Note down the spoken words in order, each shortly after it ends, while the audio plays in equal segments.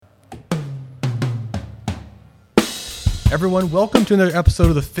Everyone, welcome to another episode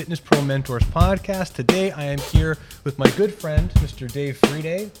of the Fitness Pro Mentors podcast. Today I am here with my good friend, Mr. Dave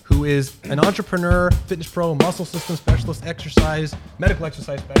Friede, who is an entrepreneur, fitness pro, muscle system specialist, medical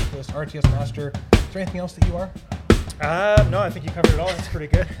exercise specialist, RTS master. Is there anything else that you are? No, I think you covered it all. That's pretty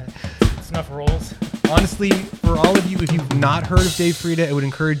good. It's enough roles. Honestly, for all of you, if you've not heard of Dave Friede, I would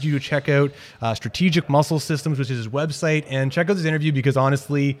encourage you to check out Strategic Muscle Systems, which is his website, and check out this interview because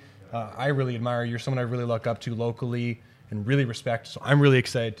honestly, I really admire you. You're someone I really look up to locally and really respect. So I'm really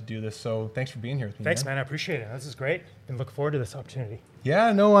excited to do this. So thanks for being here with me. Thanks, man. I appreciate it. This is great. Been looking forward to this opportunity.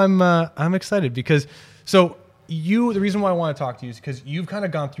 Yeah, no, I'm excited because the reason why I want to talk to you is because you've kind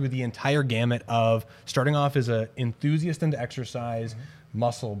of gone through the entire gamut of starting off as an enthusiast into exercise,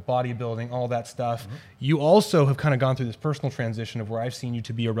 muscle, bodybuilding, all that stuff. You also have kind of gone through this personal transition of where I've seen you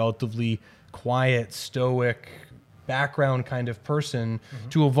to be a relatively quiet, stoic, background kind of person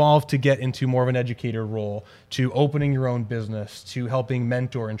to evolve to get into more of an educator role, to opening your own business, to helping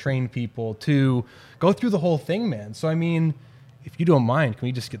mentor and train people, to go through the whole thing, man. So, I mean, if you don't mind, can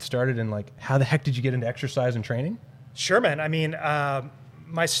we just get started and like, how the heck did you get into exercise and training? Sure, man. I mean,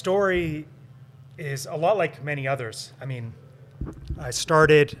 my story is a lot like many others. I mean, I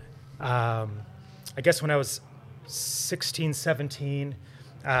started, I guess when I was 16, 17,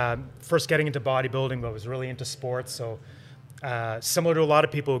 first getting into bodybuilding, but was really into sports. So similar to a lot of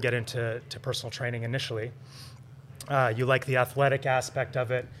people who get into personal training initially, you like the athletic aspect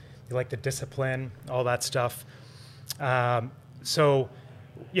of it, you like the discipline, all that stuff. So,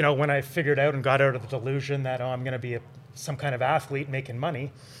 you know, when I figured out and got out of the delusion that, I'm going to be some kind of athlete making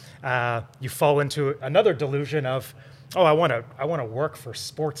money, you fall into another delusion of, I want to work for a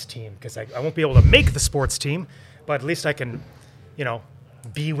sports team because I won't be able to make the sports team, but at least I can,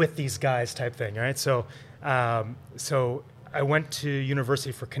 be with these guys type thing, right? So, so I went to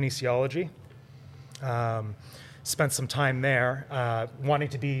university for kinesiology, spent some time there, wanting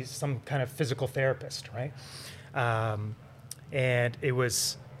to be some kind of physical therapist, right? And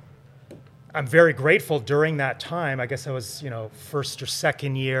I'm very grateful during that time. I guess I was, first or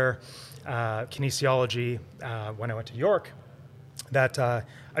second year kinesiology when I went to York, that I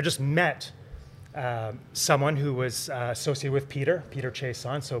just met someone who was associated with Peter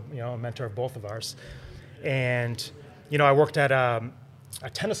Chason, so a mentor of both of ours, and I worked at a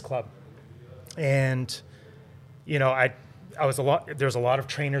tennis club, and I was there's a lot of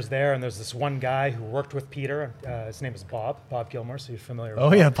trainers there, and there's this one guy who worked with Peter. His name is Bob Gilmore, so you're familiar with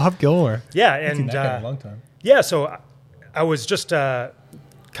Bob. Yeah, Bob Gilmore. Yeah, I've seen that guy in a long time. Yeah, so I was just kind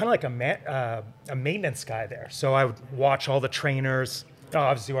of like a maintenance guy there. So I would watch all the trainers,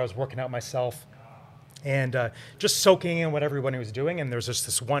 obviously where I was working out myself, and just soaking in what everybody was doing. And there's just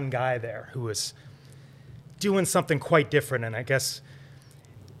this one guy there who was doing something quite different. And I guess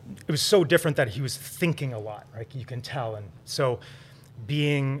it was so different that he was thinking a lot, right? You can tell. And so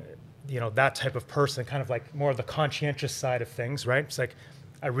being, that type of person, kind of like more of the conscientious side of things, right? It's like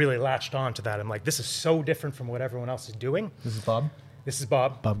I really latched on to that. I'm like, this is so different from what everyone else is doing. This is Bob? This is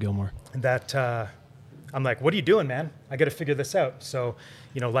Bob. Bob Gilmore. That I'm like, what are you doing, man? I got to figure this out. So,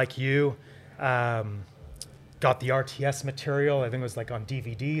 like you, got the RTS material. I think it was like on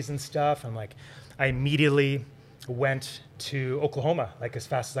DVDs and stuff. I'm like, I immediately went to Oklahoma, like as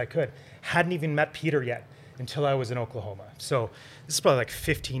fast as I could. Hadn't even met Peter yet until I was in Oklahoma. So this is probably like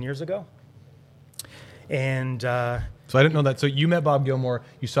 15 years ago. And so I didn't know that. So you met Bob Gilmore,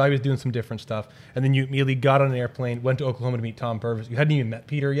 you saw he was doing some different stuff, and then you immediately got on an airplane, went to Oklahoma to meet Tom Purvis. You hadn't even met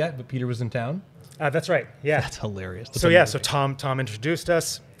Peter yet, but Peter was in town? That's right, yeah. That's hilarious. That's so amazing. Yeah, so Tom introduced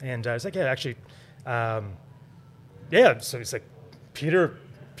us, and I was like, yeah, actually, so he's like, Peter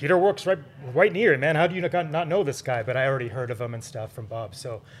works right near, man. How do you not know this guy? But I already heard of him and stuff from Bob.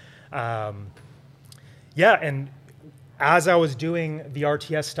 So, and as I was doing the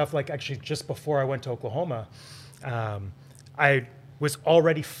RTS stuff, like actually just before I went to Oklahoma, I was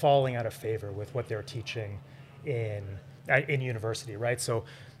already falling out of favor with what they were teaching in university, right? So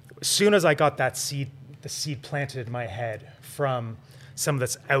as soon as I got the seed planted in my head from some of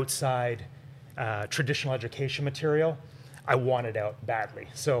this outside traditional education material, I wanted out badly.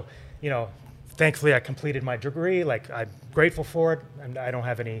 So, thankfully I completed my degree. Like, I'm grateful for it, and I don't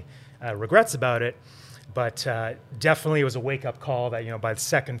have any regrets about it. But definitely it was a wake-up call that, by the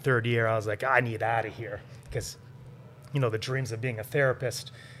second, third year, I was like, I need out of here. Because, the dreams of being a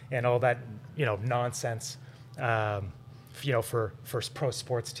therapist and all that, nonsense, for pro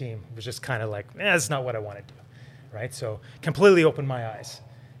sports team was just kind of like, that's not what I want to do, right? So completely opened my eyes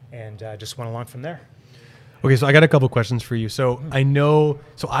and just went along from there. Okay, so I got a couple questions for you. So I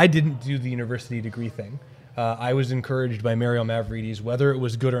didn't do the university degree thing. I was encouraged by Mario Mavrides, whether it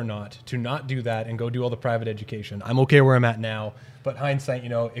was good or not, to not do that and go do all the private education. I'm okay where I'm at now, but hindsight,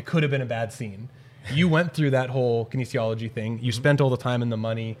 it could have been a bad scene. You went through that whole kinesiology thing. You spent all the time and the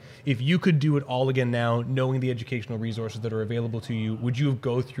money. If you could do it all again now, knowing the educational resources that are available to you, would you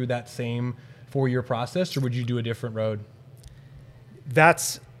go through that same 4-year process, or would you do a different road?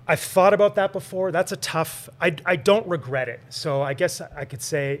 I've thought about that before. That's a tough, I don't regret it. So I guess I could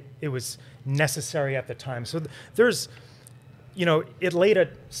say it was necessary at the time. So there's, it laid a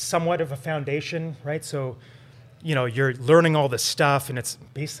somewhat of a foundation, right? So, you're learning all this stuff and it's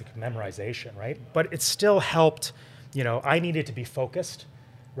basic memorization, right? But it still helped, I needed to be focused,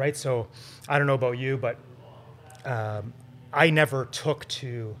 right? So I don't know about you, but I never took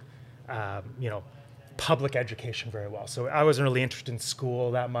to, public education very well. So I wasn't really interested in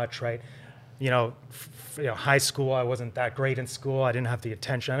school that much, right? High school, I wasn't that great in school. I didn't have the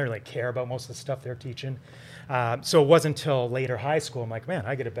attention. I didn't really care about most of the stuff they're teaching. So it wasn't until later high school, I'm like, man,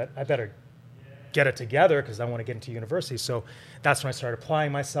 I better get it together because I want to get into university. So that's when I started applying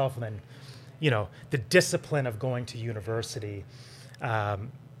myself. And then, the discipline of going to university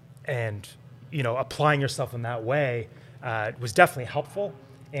and, applying yourself in that way was definitely helpful.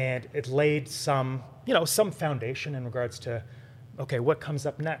 And it laid some foundation in regards to, okay, what comes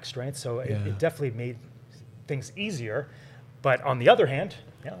up next, right? So it definitely made things easier. But on the other hand,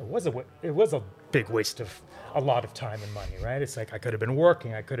 it was a big waste of a lot of time and money, right? It's like I could have been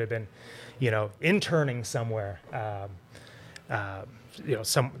working, I could have been, interning somewhere,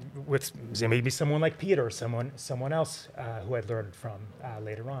 with maybe someone like Peter or someone else who I'd learned from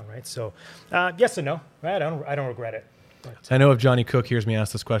later on, right? So yes and no, right? I don't regret it. But I know if Johnny Cook hears me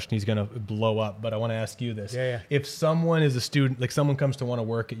ask this question, he's going to blow up, but I want to ask you this. Yeah. If someone is a student, like someone comes to want to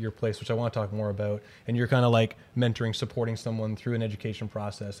work at your place, which I want to talk more about, and you're kind of like mentoring, supporting someone through an education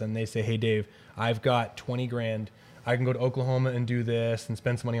process, and they say, hey, Dave, I've got 20 grand. I can go to Oklahoma and do this and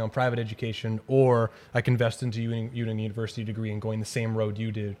spend some money on private education, or I can invest into you in a university degree and going the same road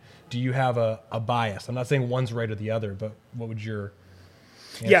you did. Do you have a bias? I'm not saying one's right or the other, but what would your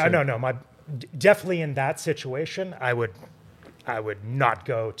answer? Yeah, no. Definitely in that situation, I would not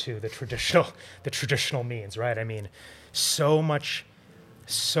go to the traditional means, right? I mean, so much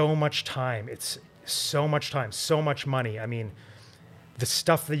time. It's so much time, so much money. I mean, the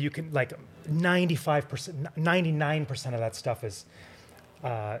stuff that you can, like 95%, 99% of that stuff is,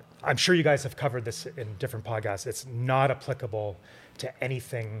 I'm sure you guys have covered this in different podcasts. It's not applicable to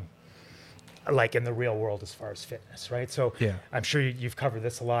anything like in the real world as far as fitness, right? So I'm sure you've covered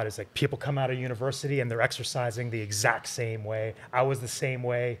this a lot. Is like people come out of university and they're exercising the exact same way. I was the same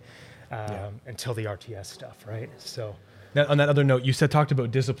way until the RTS stuff, right? So now, on that other note, you talked about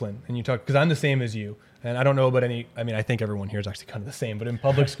discipline, and you talked, because I'm the same as you, and I don't know about I think everyone here is actually kind of the same, but in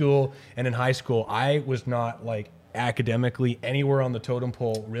public school and in high school, I was not like academically anywhere on the totem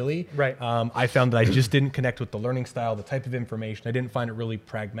pole, really. Right. I found that I just didn't connect with the learning style, the type of information. I didn't find it really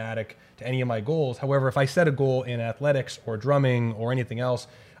pragmatic to any of my goals. However, if I set a goal in athletics or drumming or anything else,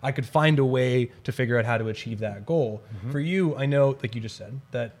 I could find a way to figure out how to achieve that goal. Mm-hmm. For you, I know, like you just said,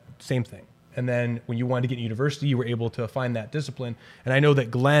 that same thing. And then when you wanted to get into university, you were able to find that discipline. And I know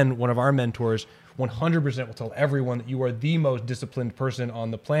that Glenn, one of our mentors, 100% will tell everyone that you are the most disciplined person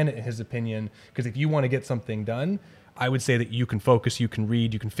on the planet, in his opinion, because if you want to get something done, I would say that you can focus, you can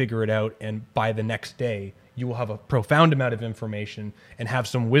read, you can figure it out, and by the next day, you will have a profound amount of information and have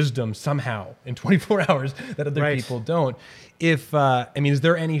some wisdom somehow in 24 hours that other people don't. Is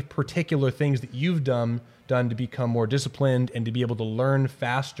there any particular things that you've done to become more disciplined and to be able to learn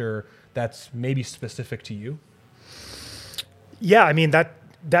faster that's maybe specific to you? Yeah, I mean,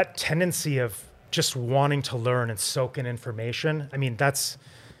 that tendency of just wanting to learn and soak in information, that's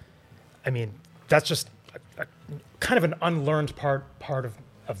just a kind of an unlearned part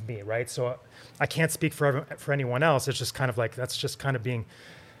of me, right? So I can't speak for anyone else. It's just kind of like, that's just kind of being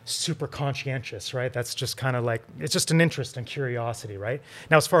super conscientious, right? That's just kind of like, it's just an interest and curiosity, right?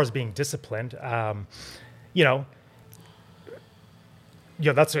 Now, as far as being disciplined, that's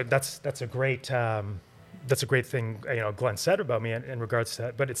a great thing, Glenn said about me in regards to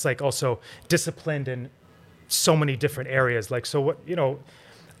that, but it's like also disciplined in so many different areas. Like, so what,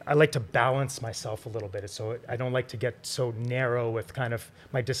 I like to balance myself a little bit. So I don't like to get so narrow with kind of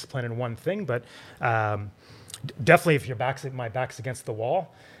my discipline in one thing, but definitely if my back's against the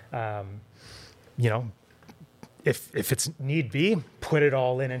wall, if it's need be, put it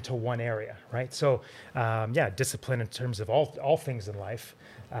all into one area, right? So discipline in terms of all things in life,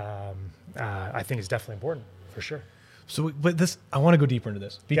 I think is definitely important for sure. So, but I want to go deeper into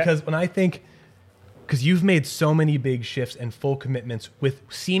this because when I think, because you've made so many big shifts and full commitments with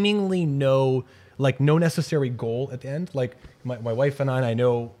seemingly no like no necessary goal at the end. Like my wife and I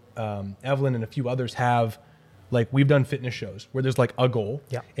know Evelyn and a few others have, like we've done fitness shows where there's like a goal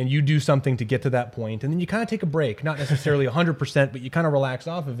and you do something to get to that point and then you kind of take a break, not necessarily 100%, but you kind of relax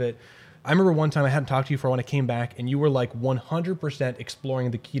off of it. I remember one time I hadn't talked to you for when I came back and you were like 100% exploring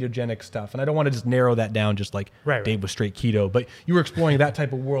the ketogenic stuff. And I don't want to just narrow that down just like Dave was straight keto, but you were exploring that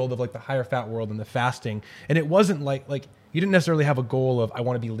type of world of like the higher fat world and the fasting. And it wasn't like you didn't necessarily have a goal of I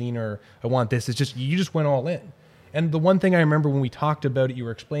want to be leaner, I want this. It's just you just went all in. And the one thing I remember when we talked about it, you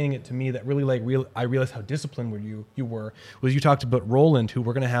were explaining it to me that really I realized how disciplined you were, was you talked about Roland, who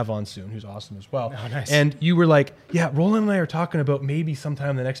we're going to have on soon, who's awesome as well. Oh, nice. And you were like, yeah, Roland and I are talking about maybe sometime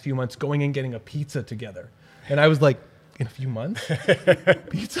in the next few months going and getting a pizza together. And I was like, in a few months?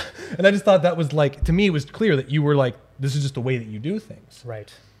 Pizza? And I just thought that was like, to me, it was clear that you were like, this is just the way that you do things.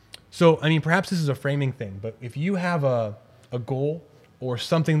 Right. So, I mean, perhaps this is a framing thing, but if you have a goal or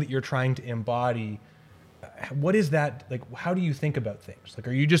something that you're trying to embody, what is that like? How do you think about things? Like,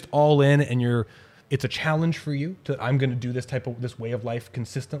 are you just all in and it's a challenge for you to, I'm going to do this way of life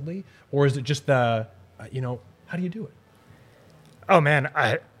consistently? Or is it just how do you do it? Oh man,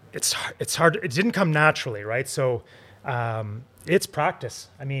 it's hard. It didn't come naturally, right? So, it's practice.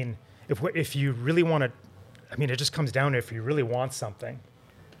 I mean, if you really want to, it just comes down to if you really want something,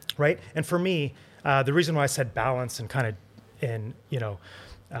 right? And for me, the reason why I said balance and kind of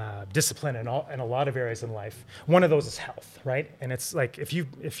discipline in a lot of areas in life. One of those is health, right? And it's like if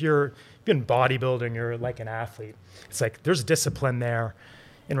you're in bodybuilding, you're like an athlete. It's like there's discipline there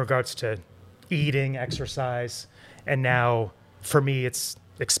in regards to eating, exercise, and now for me it's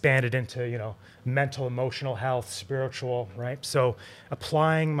expanded into mental, emotional health, spiritual, right? So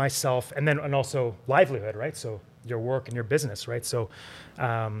applying myself, and also livelihood, right? So your work and your business, right? So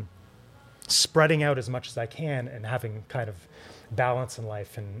spreading out as much as I can and having kind of balance in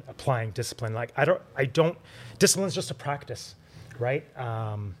life and applying discipline. Like discipline is just a practice, right?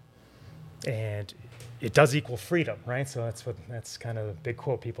 And it does equal freedom, right? So that's kind of the big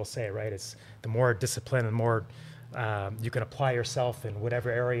quote people say, right? It's the more discipline and more you can apply yourself in whatever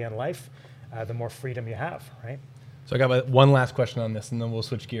area in life, the more freedom you have, right? So I got one last question on this and then we'll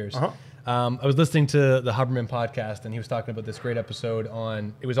switch gears. I was listening to the Huberman podcast and he was talking about this great episode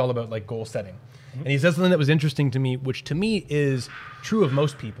it was all about like goal setting. And he said something that was interesting to me, which to me is true of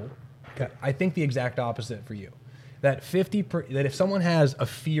most people. Okay. I think the exact opposite for you. That if someone has a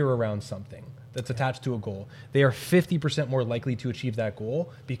fear around something that's attached to a goal, they are 50% more likely to achieve that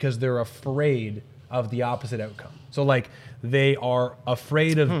goal because they're afraid of the opposite outcome. So like they are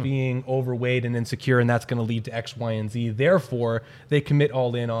afraid of being overweight and insecure and that's going to lead to X, Y, and Z. Therefore, they commit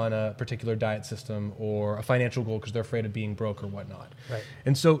all in on a particular diet system or a financial goal because they're afraid of being broke or whatnot. Right.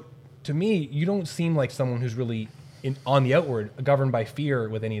 And so to me, you don't seem like someone who's really on the outward governed by fear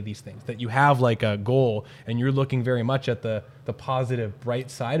with any of these things, that you have like a goal and you're looking very much at the positive, bright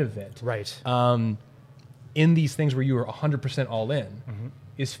side of it. Right. In these things where you are 100% all in,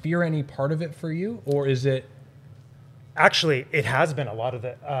 is fear any part of it for you, or is it? Actually, it has been a lot of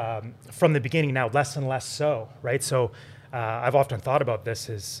the, from the beginning now, less and less so, right? So I've often thought about this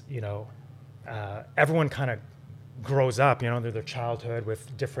is, everyone kind of grows up, their childhood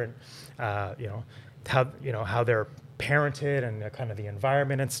with different, how they're parented and kind of the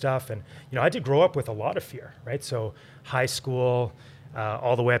environment and stuff. And, I did grow up with a lot of fear, right? So high school,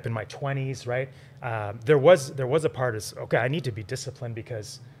 all the way up in my 20s, right? There was a part is, okay, I need to be disciplined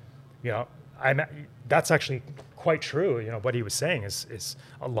because, that's actually quite true. What he was saying is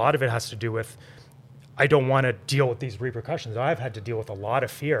a lot of it has to do with, I don't want to deal with these repercussions. I've had to deal with a lot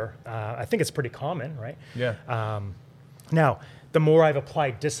of fear. I think it's pretty common, right? Yeah. Now, the more I've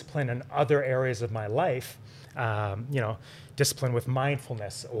applied discipline in other areas of my life, discipline with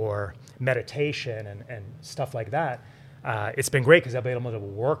mindfulness or meditation and stuff like that, it's been great because I've been able to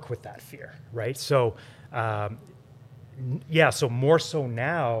work with that fear, right? So, so more so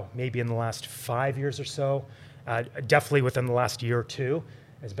now, maybe in the last 5 years or so, definitely within the last year or two,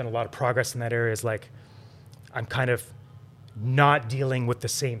 there's been a lot of progress in that area. Is like, I'm kind of not dealing with the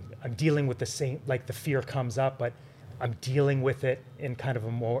same, like the fear comes up, but I'm dealing with it in kind of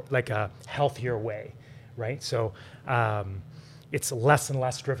a more, like a healthier way, right? So it's less and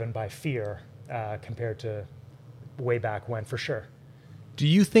less driven by fear compared to way back when, for sure. Do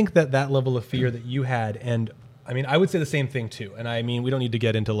you think that level of fear that you had, and I mean, I would say the same thing too. And I mean, we don't need to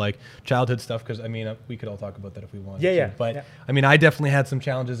get into like childhood stuff because I mean, we could all talk about that if we wanted Yeah, to. yeah, But yeah. I mean, I definitely had some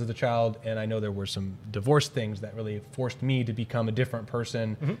challenges as a child, and I know there were some divorce things that really forced me to become a different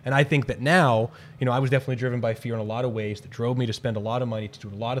person. And I think that now, you know, I was definitely driven by fear in a lot of ways that drove me to spend a lot of money, to do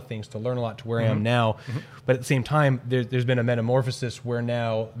a lot of things, to learn a lot to where I am now. But at the same time, there's been a metamorphosis where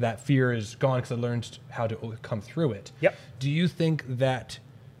now that fear is gone because I learned how to come through it. Yep. Do you think that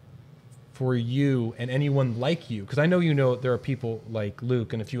for you and anyone like you, because I know you know there are people like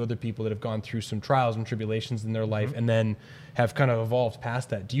Luke and a few other people that have gone through some trials and tribulations in their life and then have kind of evolved past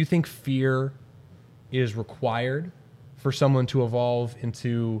that. Do you think fear is required for someone to evolve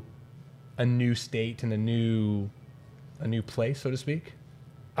into a new state and a new place, so to speak?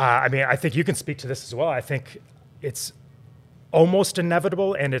 I mean, I think you can speak to this as well. I think it's almost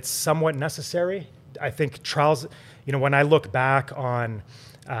inevitable and it's somewhat necessary. I think trials, you know, when I look back on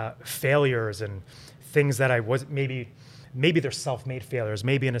failures and things that I was maybe they're self-made failures,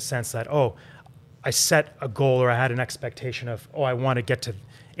 maybe in a sense that, oh, I set a goal or I had an expectation of, oh, I want to get to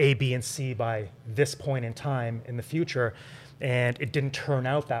A, B, and C by this point in time in the future, and it didn't turn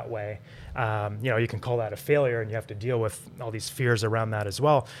out that way. You know, you can call that a failure and you have to deal with all these fears around that as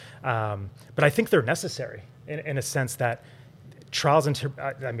well. But I think they're necessary in a sense that trials and,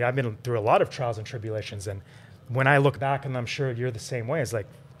 I mean, I've been through a lot of trials and tribulations, and when I look back, and I'm sure you're the same way, it's like,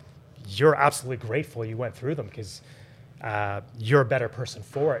 you're absolutely grateful you went through them because you're a better person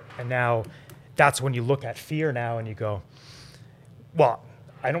for it. And now that's when you look at fear now and you go, well,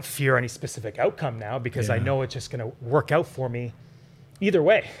 I don't fear any specific outcome now because I know it's just going to work out for me either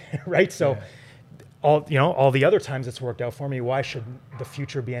way, right? So all the other times it's worked out for me, why should the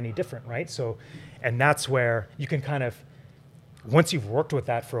future be any different, right? So, and that's where you can kind of, once you've worked with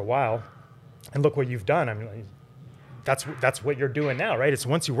that for a while, and look what you've done. I mean, that's what you're doing now, right? It's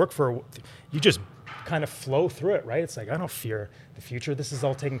once you work you just kind of flow through it, right? It's like, I don't fear the future. This is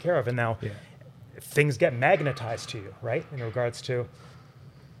all taken care of. And now things get magnetized to you, right? In regards to,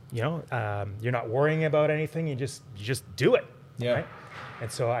 you know, you're not worrying about anything. You just do it, right?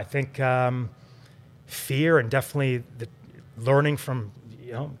 And so I think fear and definitely the learning from,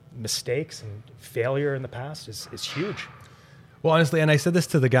 you know, mistakes and failure in the past is huge. Well, honestly, and I said this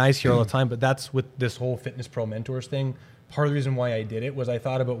to the guys here all the time, but that's with this whole Fitness Pro Mentors thing. Part of the reason why I did it was I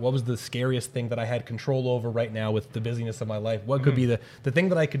thought about what was the scariest thing that I had control over right now with the busyness of my life. What could be the thing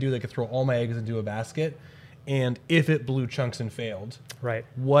that I could do that could throw all my eggs into a basket, and if it blew chunks and failed, right?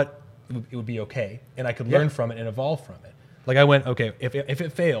 What it would be okay, and I could learn from it and evolve from it. Like I went, okay, if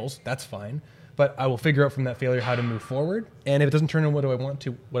it fails, that's fine, but I will figure out from that failure how to move forward. And if it doesn't turn in what I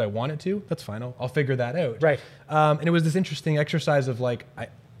want it to, that's fine. I'll figure that out. Right. And it was this interesting exercise of like,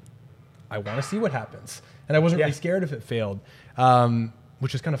 I want to see what happens. And I wasn't really scared if it failed,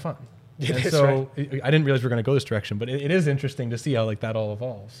 which is kind of fun. And so I didn't realize we were going to go this direction, but it is interesting to see how like that all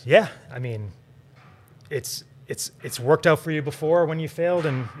evolves. Yeah. I mean, it's worked out for you before when you failed,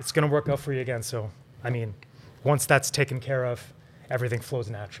 and it's going to work out for you again. So, I mean, once that's taken care of, everything flows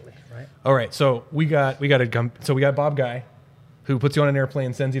naturally, right? All right, so we got Bob Guy, who puts you on an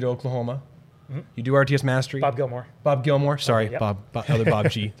airplane, sends you to Oklahoma. You do RTS Mastery. Bob Gilmore. Bob Gilmore. Sorry, yep. Other Bob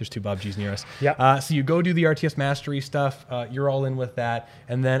G. There's two Bob Gs near us. Yeah. So you go do the RTS Mastery stuff. You're all in with that.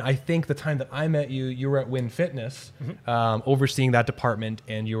 And then I think the time that I met you, you were at Win Fitness, overseeing that department,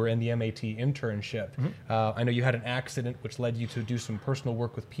 and you were in the MAT internship. I know you had an accident which led you to do some personal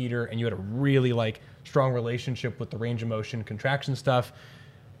work with Peter, and you had a really like strong relationship with the range of motion contraction stuff.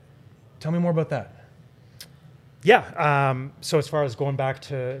 Tell me more about that. Yeah. So as far as going back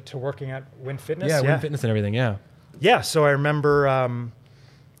to working at Win Fitness, Win Fitness and everything. Yeah. Yeah. So I remember,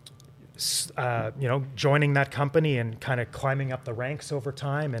 joining that company and kind of climbing up the ranks over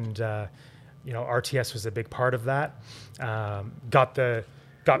time, and RTS was a big part of that.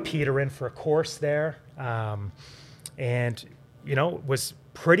 Got Peter in for a course there, and was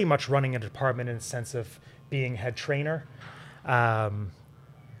pretty much running a department in the sense of being head trainer. I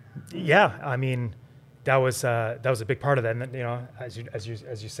mean, that was a big part of that. And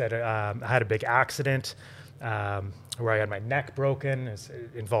as you said, I had a big accident where I had my neck broken. It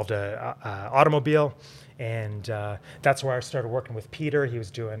involved a automobile, and that's where I started working with Peter. He was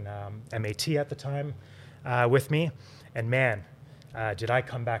doing MAT at the time with me, and man, did I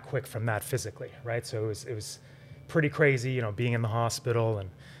come back quick from that physically, right? So it was pretty crazy, being in the hospital and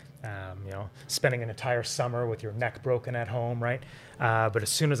spending an entire summer with your neck broken at home, right? But as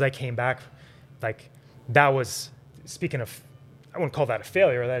soon as I came back, like, that was, speaking of, I wouldn't call that a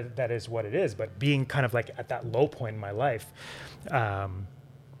failure, that is what it is, but being kind of like at that low point in my life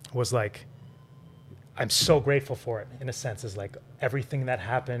was like, I'm so grateful for it, in a sense, is like everything that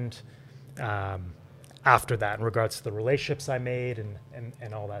happened after that in regards to the relationships I made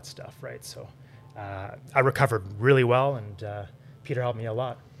and all that stuff, right? So I recovered really well, and Peter helped me a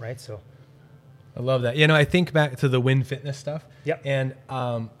lot, right? So I love that. You know, I think back to the Win Fitness stuff. Yep. And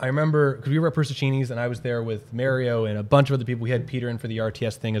I remember, because we were at Persicini's and I was there with Mario and a bunch of other people. We had Peter in for the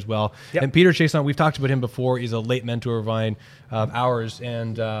RTS thing as well. Yep. And Peter Chason, we've talked about him before. He's a late mentor of mine, ours,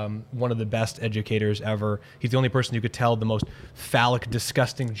 and one of the best educators ever. He's the only person who could tell the most phallic,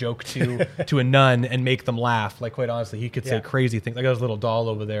 disgusting joke to a nun and make them laugh. Like, quite honestly, he could say crazy things. Like, I got his little doll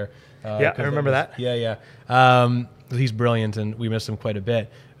over there. I remember that. Yeah. He's brilliant, and we miss him quite a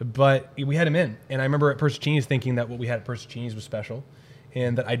bit. But we had him in, and I remember at Persicini's thinking that what we had at Persicini's was special,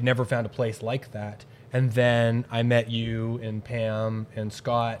 and that I'd never found a place like that. And then I met you and Pam and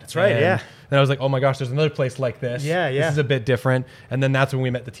Scott. That's right, yeah. Then I was like, oh my gosh, there's another place like this. Yeah. This is a bit different. And then that's when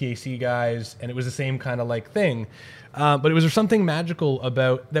we met the TAC guys, and it was the same kind of like thing. But it was something magical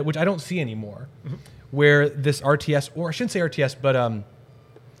about that, which I don't see anymore, where this RTS, or I shouldn't say RTS, but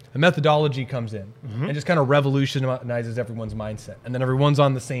a methodology comes in and just kind of revolutionizes everyone's mindset. And then everyone's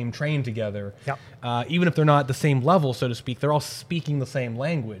on the same train together. Yep. Even if they're not at the same level, so to speak, they're all speaking the same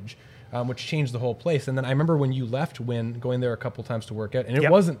language, which changed the whole place. And then I remember when you left Win, going there a couple times to work out, and it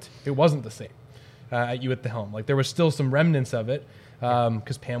wasn't the same at you at the helm. Like, there was still some remnants of it,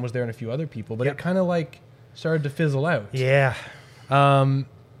 because Pam was there and a few other people, but it kind of like started to fizzle out. Yeah.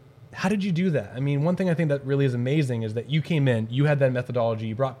 How did you do that? I mean, one thing I think that really is amazing is that you came in, you had that methodology,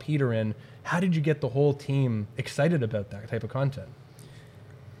 you brought Peter in. How did you get the whole team excited about that type of content?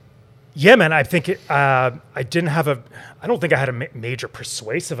 Yeah, man, I think I don't think I had a major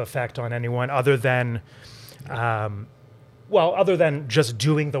persuasive effect on anyone other than just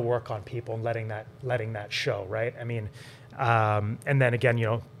doing the work on people and letting that show, right? I mean, and then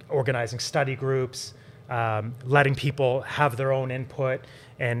again, organizing study groups, letting people have their own input,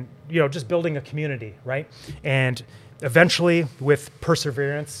 and just building a community, right? And eventually, with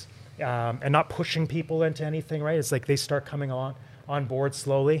perseverance and not pushing people into anything, right? It's like they start coming on board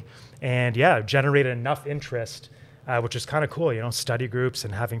slowly, and generated enough interest, which is kind of cool. Study groups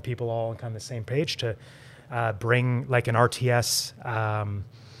and having people all on kind of the same page to bring like an RTS, an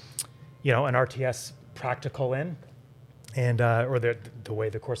RTS practical in. And or the way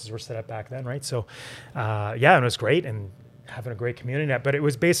the courses were set up back then, right? So, and it was great, and having a great community. But it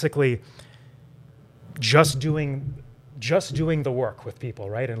was basically just doing the work with people,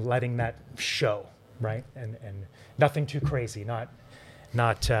 right, and letting that show, right, and nothing too crazy, not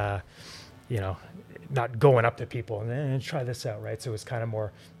going up to people and try this out, right? So it was kind of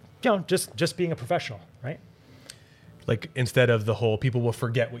more, just being a professional, right? Like, instead of the whole, people will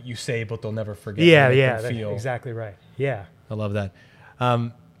forget what you say, but they'll never forget. Exactly right. Yeah. I love that.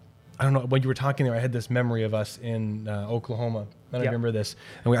 I don't know, when you were talking there, I had this memory of us in Oklahoma. I don't remember this.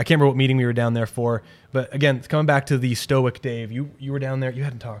 And I can't remember what meeting we were down there for. But again, coming back to the stoic Dave, you were down there, you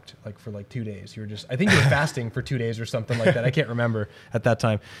hadn't talked for 2 days. You were I think you were fasting for 2 days or something like that. I can't remember at that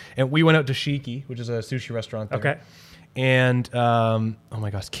time. And we went out to Shiki, which is a sushi restaurant there. Okay. And, oh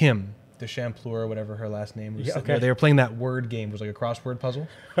my gosh, Kim de Champleur, whatever her last name was. Okay. They were playing that word game. It was like a crossword puzzle.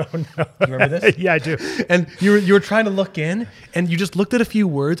 Oh, no. You remember this? Yeah, I do. And you were trying to look in, and you just looked at a few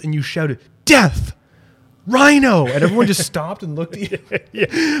words, and you shouted, "Death! Rhino!" And everyone just stopped and looked at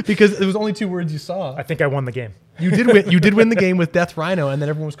you. Because there was only 2 words you saw. I think I won the game. You did win. You did win the game with Death Rhino, and then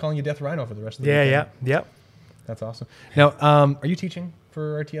everyone was calling you Death Rhino for the rest of the weekend. Yeah. That's awesome. Now, are you teaching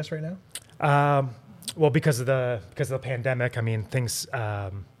for RTS right now? Well, because of the pandemic, I mean, things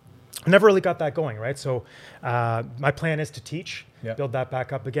I never really got that going, right? So my plan is to teach, build that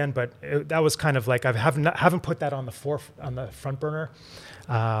back up again. But that was kind of like I haven't put that on the front burner,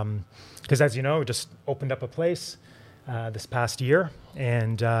 because as you know, we just opened up a place this past year,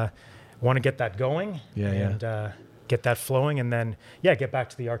 and want to get that going and get that flowing, and then get back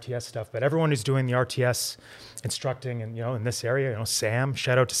to the RTS stuff. But everyone who's doing the RTS instructing, and in this area, Sam,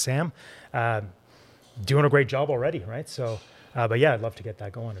 shout out to Sam, doing a great job already, right? So. But I'd love to get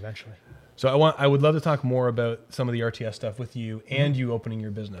that going eventually. So I would love to talk more about some of the RTS stuff with you and you opening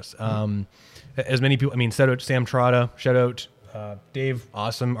your business. As many people, shout out Sam Trotta, shout out Dave,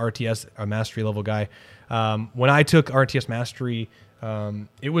 awesome RTS mastery level guy. When I took RTS mastery,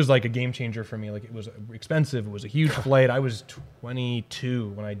 it was like a game changer for me. Like, it was expensive. It was a huge flight. I was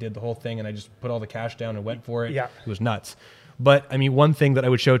 22 when I did the whole thing, and I just put all the cash down and went for it. Yeah. It was nuts. But one thing that I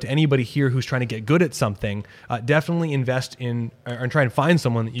would show to anybody here who's trying to get good at something, definitely invest in or try and find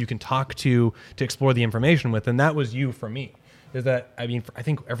someone that you can talk to explore the information with. And that was you for me. Is that, I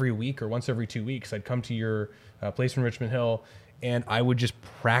think every week or once every 2 weeks, I'd come to your place in Richmond Hill, and I would just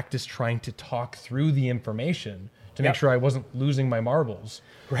practice trying to talk through the information to make sure I wasn't losing my marbles.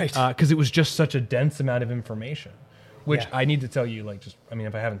 Right. Because it was just such a dense amount of information, which Yeah. I need to tell you, like, just, I mean,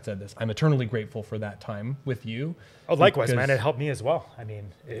 if I haven't said this, I'm eternally grateful for that time with you. Oh, likewise, man. because It helped me as well. I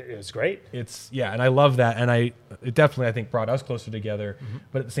mean, it was great. It's, yeah, and I love that. And it definitely, I think, brought us closer together.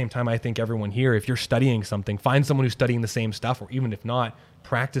 But at the same time, I think everyone here, if you're studying something, find someone who's studying the same stuff, or even if not,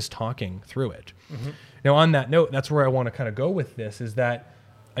 practice talking through it. Now, on that note, that's where I want to kind of go with this, is that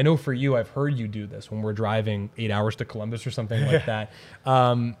I know for you, I've heard you do this when we're driving 8 hours to Columbus or something like that.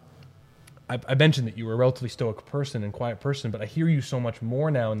 I mentioned that you were a relatively stoic person and quiet person, but I hear you so much more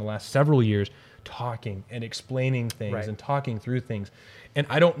now in the last several years talking and explaining things Right. and talking through things. And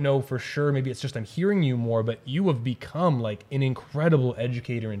I don't know for sure, maybe it's just I'm hearing you more, but you have become like an incredible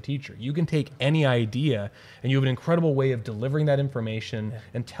educator and teacher. You can take any idea and you have an incredible way of delivering that information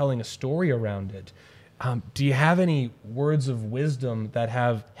and telling a story around it. Do you have any words of wisdom that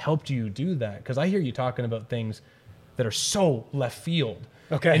have helped you do that? Because I hear you talking about things that are so left field.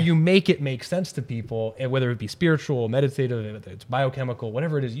 Okay. And you make it make sense to people, and whether it be spiritual, meditative, whether it's biochemical,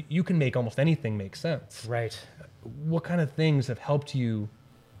 whatever it is, you can make almost anything make sense. Right. What kind of things have helped you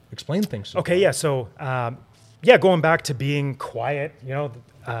explain things? So Okay. well? Yeah. So, going back to being quiet,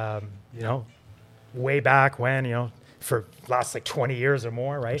 way back when, for last like 20 years or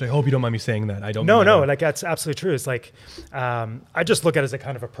more, right? Which I hope you don't mind me saying that. I don't. No, mean no, that. like that's absolutely true. It's like, I just look at it as a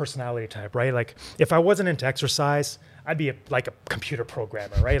kind of a personality type, right? Like if I wasn't into exercise, I'd be like a computer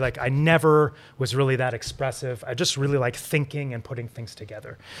programmer, right? Like I never was really that expressive. I just really like thinking and putting things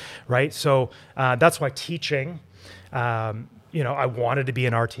together, right? So that's why teaching, I wanted to be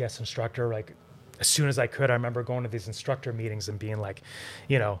an RTS instructor. Like as soon as I could, I remember going to these instructor meetings and being like,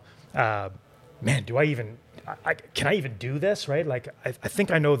 man, do I even, can I even do this, right? Like, I think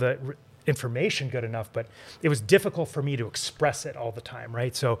I know the information good enough, but it was difficult for me to express it all the time,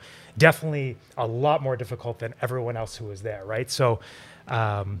 right? So definitely a lot more difficult than everyone else who was there, right? So,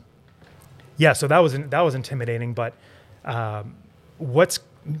 so that was intimidating, but what's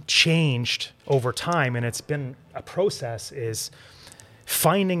changed over time, and it's been a process, is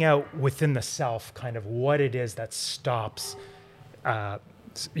finding out within the self kind of what it is that stops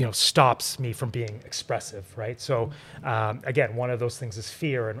me from being expressive, right? So again, one of those things is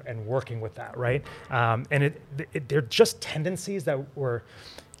fear and working with that, right? And they're just tendencies that were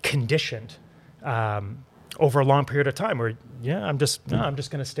conditioned over a long period of time. Where I'm just going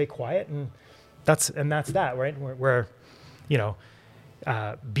to stay quiet, and that's that, right? Where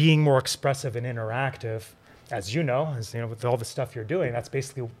being more expressive and interactive, as with all the stuff you're doing, that's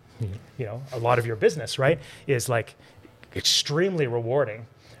basically a lot of your business, right? Is like extremely rewarding,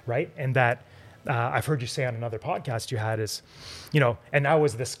 right? And that I've heard you say on another podcast you had is, and I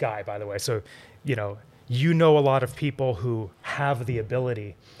was this guy, by the way. So, a lot of people who have the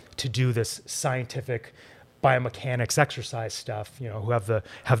ability to do this scientific biomechanics exercise stuff, who have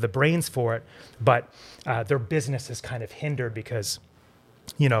the brains for it, but their business is kind of hindered because,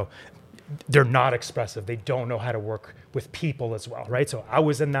 they're not expressive. They don't know how to work with people as well, right? So I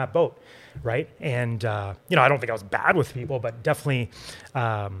was in that boat, right? And I don't think I was bad with people, but definitely,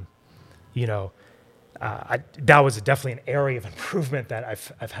 that was definitely an area of improvement that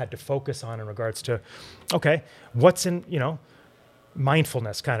I've had to focus on in regards to, okay, what's in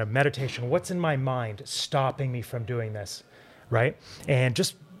mindfulness, kind of meditation. What's in my mind stopping me from doing this, right? And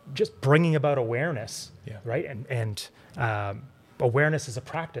just bringing about awareness, right? And awareness is a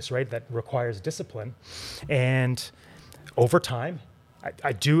practice, right, that requires discipline. And over time,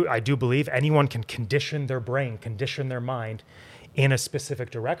 I do believe anyone can condition their brain, condition their mind in a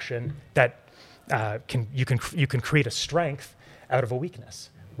specific direction that you can create a strength out of a weakness,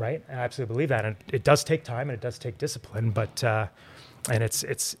 right? I absolutely believe that, and it does take time and it does take discipline, but and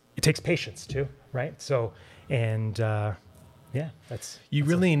it takes patience too, right? So that's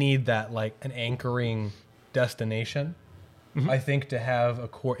really need that, like an anchoring destination. I think to have a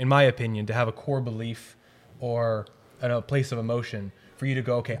core, in my opinion, to have a core belief or a place of emotion for you to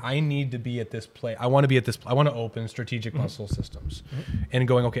go, okay, I need to be at this place. I want to be at this. I want to open strategic muscle systems, and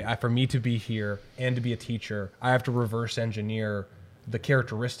going, okay, for me to be here and to be a teacher, I have to reverse engineer the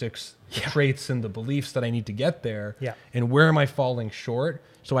characteristics, the traits, and the beliefs that I need to get there. Yeah. And where am I falling short,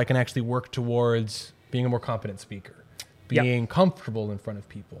 so I can actually work towards being a more competent speaker, being comfortable in front of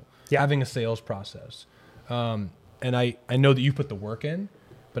people, having a sales process. And I know that you put the work in,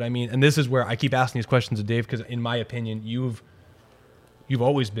 but I mean, and this is where I keep asking these questions to Dave, because in my opinion, you've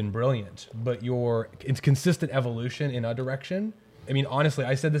always been brilliant, but your consistent evolution in a direction. I mean, honestly,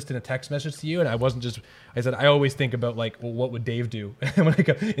 I said this in a text message to you, and I said, I always think about like, well, what would Dave do when I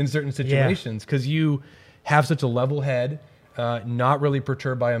go in certain situations? Because you have such a level head. not really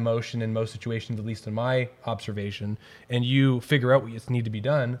perturbed by emotion in most situations, at least in my observation, and you figure out what needs to be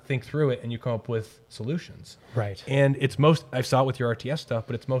done, think through it, and you come up with solutions. Right. And I saw it with your RTS stuff,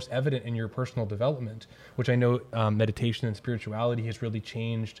 but it's most evident in your personal development, which I know meditation and spirituality has really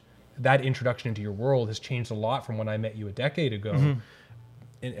changed. That introduction into your world has changed a lot from when I met you a decade ago.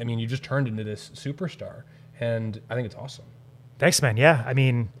 And, I mean, you just turned into this superstar, and I think it's awesome. Thanks, man. Yeah. I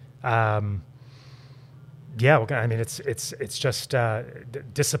mean, it's just a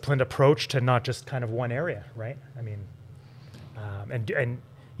disciplined approach to not just kind of one area, right? I mean, and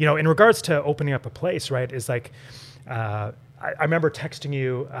you know, in regards to opening up a place, right, is like, I remember texting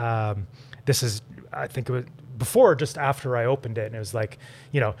you, this is, I think it was before or just after I opened it, and it was like,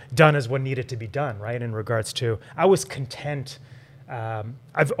 you know, done as what needed to be done, right? In regards to, I was content.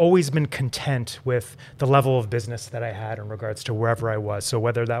 I've always been content with the level of business that I had in regards to wherever I was. So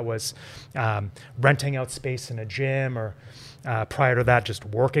whether that was renting out space in a gym, or prior to that, just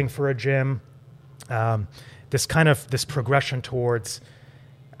working for a gym, this progression towards,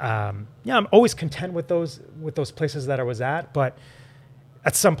 I'm always content with those places that I was at. But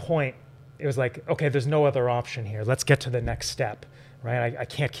at some point, it was like, okay, there's no other option here. Let's get to the next step, right? I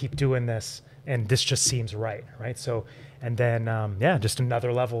can't keep doing this, and this just seems right? So. And then, just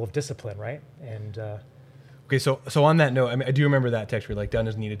another level of discipline, right? And okay, so on that note, I mean, I do remember that text where like done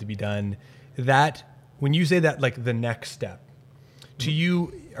as needed to be done. That when you say that, like the next step, to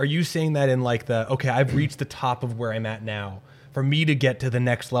you, are you saying that in like okay, I've reached the top of where I'm at now. For me to get to the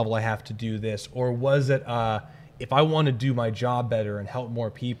next level, I have to do this, or was it if I want to do my job better and help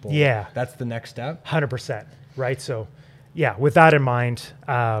more people? Yeah, that's the next step. 100%, right? So, yeah, with that in mind,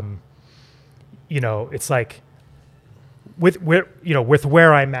 it's like. With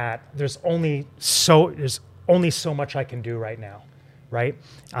where I'm at, there's only so much I can do right now, right?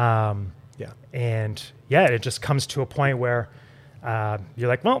 It just comes to a point where you're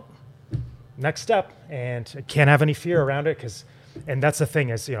like, well, next step, and can't have any fear around it, and that's the thing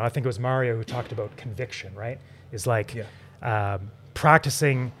is, I think it was Mario who talked about conviction, right? Is like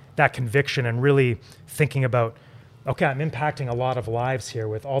practicing that conviction and really thinking about, okay, I'm impacting a lot of lives here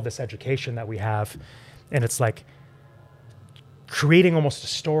with all this education that we have, and it's like. Creating almost a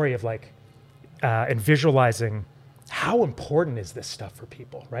story of like, and visualizing how important is this stuff for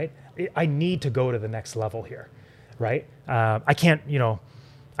people, right? I need to go to the next level here, right? I can't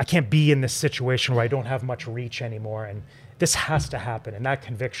be in this situation where I don't have much reach anymore, and this has to happen. And that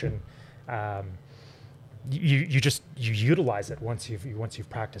conviction, you utilize it once you've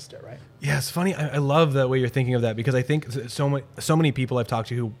practiced it, right? Yeah, it's funny. I love the way you're thinking of that, because I think so many people I've talked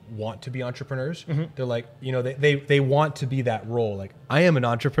to who want to be entrepreneurs, they're like, they want to be that role. Like, I am an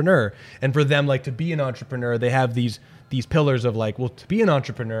entrepreneur. And for them, like, to be an entrepreneur, they have these pillars of like, well, to be an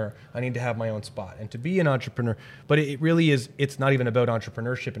entrepreneur, I need to have my own spot. And to be an entrepreneur, but it really is, it's not even about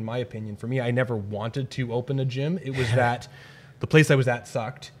entrepreneurship, in my opinion. For me, I never wanted to open a gym. It was that the place I was at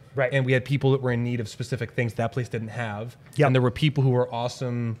sucked. Right. And we had people that were in need of specific things that place didn't have. Yep. And there were people who were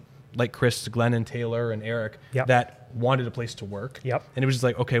awesome, like Chris, Glenn, and Taylor, and Eric, that wanted a place to work. Yep. And it was just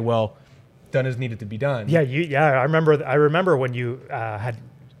like, okay, well, done as needed to be done. Yeah. I remember when you had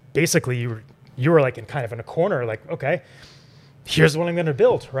basically you were like in a corner, like, okay, here's what I'm going to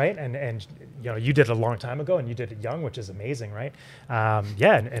build, right? And you did it a long time ago, and you did it young, which is amazing, right? And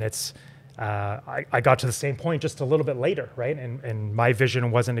it's. I got to the same point just a little bit later, right? And my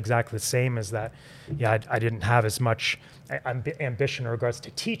vision wasn't exactly the same as that. Yeah, I didn't have as much ambition in regards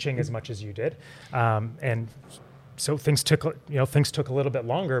to teaching as much as you did, and so things took a little bit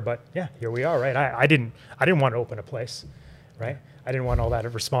longer. But yeah, here we are, right? I didn't want to open a place, right? I didn't want all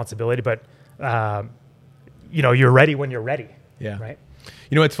that responsibility, but you're ready when you're ready. Yeah. Right.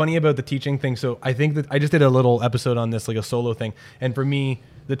 It's funny about the teaching thing. So I think that I just did a little episode on this, like a solo thing. And for me,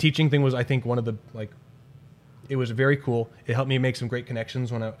 the teaching thing was, I think, one of the, like, it was very cool. It helped me make some great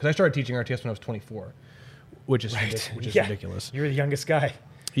connections because I started teaching RTS when I was 24, which is ridiculous. You're the youngest guy.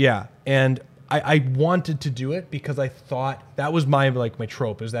 Yeah. And I wanted to do it because I thought that was my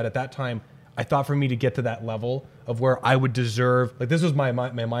trope, is that at that time, I thought for me to get to that level of where I would deserve, like, this was my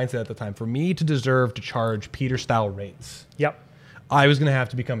mindset at the time, for me to deserve to charge Peter-style rates. Yep. I was going to have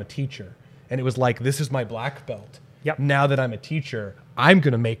to become a teacher. And it was like, this is my black belt. Yep. Now that I'm a teacher, I'm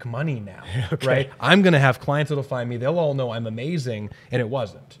going to make money now, okay. Right? I'm going to have clients that'll find me. They'll all know I'm amazing. And it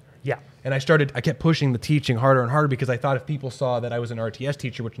wasn't. Yeah. And I kept pushing the teaching harder and harder, because I thought if people saw that I was an RTS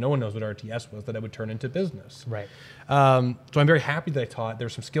teacher, which no one knows what RTS was, that I would turn into business. Right. So I'm very happy that I taught. There were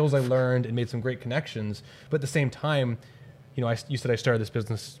some skills I learned and made some great connections. But at the same time, you said I started this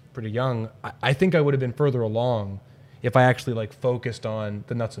business pretty young. I think I would have been further along if I actually like focused on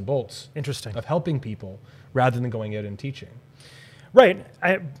the nuts and bolts Interesting. of helping people rather than going out and teaching. Right.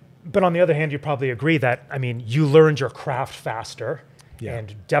 But on the other hand, you probably agree that, I mean, you learned your craft faster Yeah.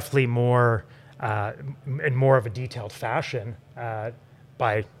 and definitely more in more of a detailed fashion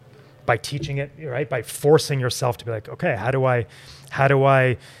by teaching it, right? By forcing yourself to be like, okay, how do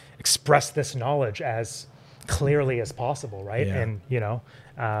I express this knowledge as clearly as possible, right? Yeah.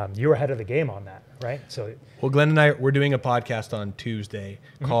 And you were ahead of the game on that, right? So Well, Glenn and I, we're doing a podcast on Tuesday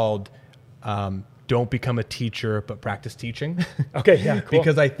called Don't Become a Teacher, but Practice Teaching. okay, yeah, cool.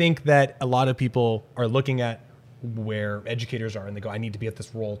 Because I think that a lot of people are looking at where educators are and they go, I need to be at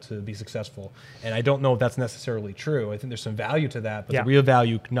this role to be successful. And I don't know if that's necessarily true. I think there's some value to that, but Yeah. the real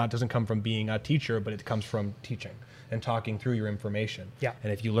value doesn't come from being a teacher, but it comes from teaching and talking through your information. Yeah.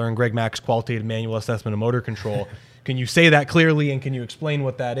 And if you learn Greg Mack's qualitative manual assessment of motor control, can you say that clearly and can you explain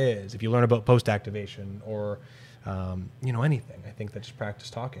what that is? If you learn about post-activation or anything, I think that's just practice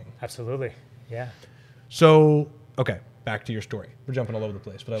talking. Absolutely. Yeah. So, okay, back to your story. We're jumping all over the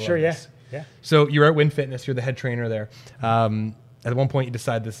place, but I Sure. love Yeah. this. Yeah. So you're at Win Fitness, you're the head trainer there. At one point you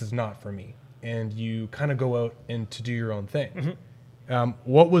decide this is not for me and you kind of go out and to do your own thing.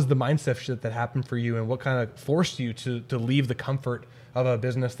 What was the mindset shift that happened for you and what kind of forced you to leave the comfort of a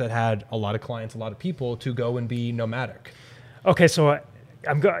business that had a lot of clients, a lot of people to go and be nomadic? Okay, so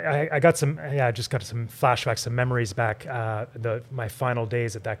I got some. Yeah, I just got some flashbacks, some memories back. My final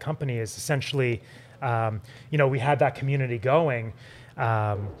days at that company is essentially, we had that community going,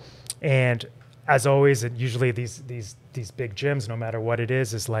 and as always, and usually these big gyms, no matter what it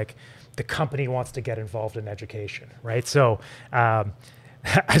is like the company wants to get involved in education, right? So,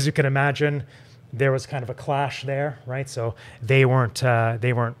 as you can imagine, there was kind of a clash there, right? So they weren't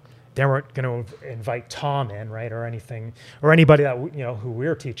going to invite Tom in, right, or anything, or anybody that who we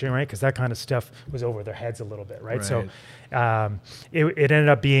were teaching, right, because that kind of stuff was over their heads a little bit, right? So it ended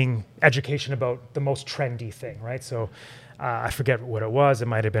up being education about the most trendy thing, right? So I forget what it was. It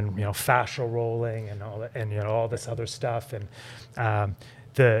might have been fascial rolling and all that, and all this other stuff, and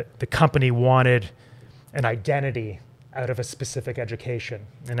the company wanted an identity out of a specific education,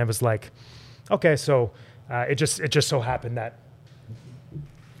 and it was like, okay, so it just so happened that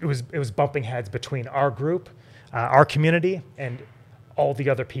it was bumping heads between our group, our community, and all the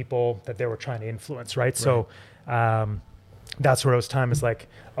other people that they were trying to influence, right? So that's where it was time. Is like,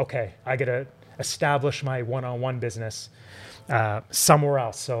 okay, I got to establish my one-on-one business somewhere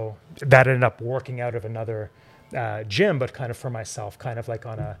else. So that ended up working out of another gym, but kind of for myself, kind of like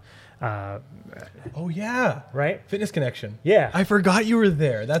on a Oh yeah, right? Fitness Connection. Yeah. I forgot you were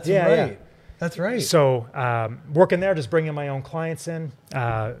there. That's Yeah, right. yeah. That's right. So working there, just bringing my own clients in.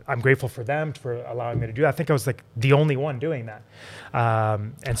 I'm grateful for them for allowing me to do that. I think I was like the only one doing that.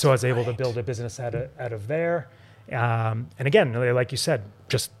 And so I was able to build a business out of there. And again, like you said,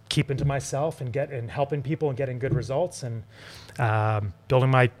 just keeping to myself and helping people and getting good results and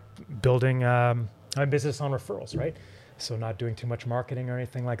building my business on referrals, right? So not doing too much marketing or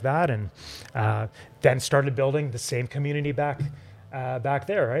anything like that. And then started building the same community back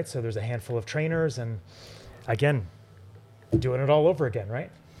there, right? So there's a handful of trainers and again, doing it all over again,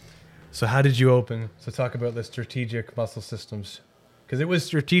 right? So how did you open? So talk about the Strategic Muscle Systems, because it was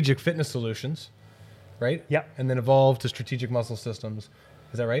Strategic Fitness Solutions, right? Yeah. And then evolved to Strategic Muscle Systems.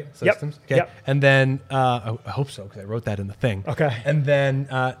 Is that right? Yep. Systems? Okay. Yep. And then, I hope so, because I wrote that in the thing. Okay. And then,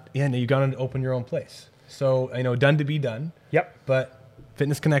 now you got to open your own place. So, done to be done. Yep. But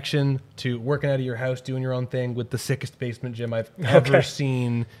Fitness Connection to working out of your house, doing your own thing with the sickest basement gym I've ever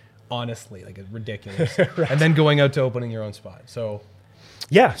seen, honestly, like it's ridiculous. Right. And then going out to opening your own spot. So,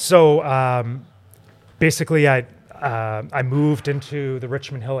 yeah. So basically, I moved into the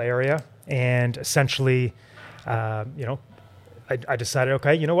Richmond Hill area, and essentially, I decided,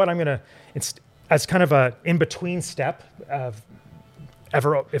 okay, you know what, I'm gonna, as kind of a in between step of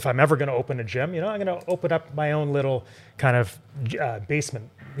if I'm ever going to open a gym, I'm going to open up my own little kind of basement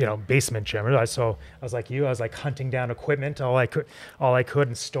gym. So I was like hunting down equipment, all I could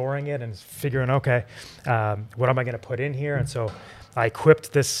and storing it and figuring, okay, what am I going to put in here? And so I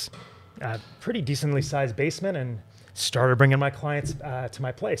equipped this pretty decently sized basement and started bringing my clients to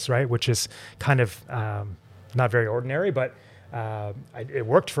my place, right? Which is kind of not very ordinary, but it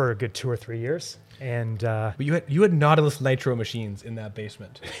worked for a good 2 or 3 years. And but you had Nautilus Nitro machines in that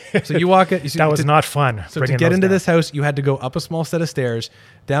basement. So you walk it. That was not fun. So to get into this house, you had to go up a small set of stairs,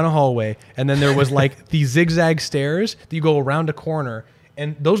 down a hallway, and then there was like these zigzag stairs that you go around a corner,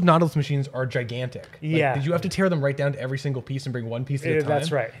 And those Nautilus machines are gigantic. Like, Yeah. did you have to tear them right down to every single piece and bring one piece at a time?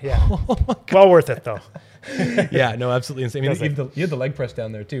 That's right. Yeah. Well worth it though. Yeah, no, absolutely insane. I mean, Feels you had the leg press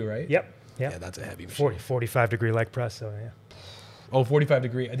down there too, right? Yep. Yeah, Yep. that's a heavy machine. 45 degree leg press. So yeah. Oh, 45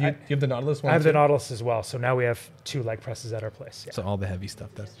 degree. Do you have the Nautilus one I have the too? Nautilus as well. So now we have 2 leg presses at our place. Yeah. So all the heavy stuff.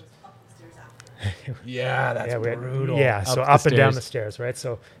 Yeah, that's we had- brutal. Yeah. So the up and down stairs. the stairs, right?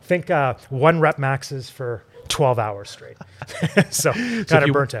 So think 1 rep maxes for 12 hours straight. so So kind if of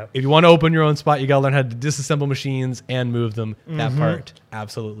you- burnt out. If you want to open your own spot, you got to learn how to disassemble machines and move them. Mm-hmm. That part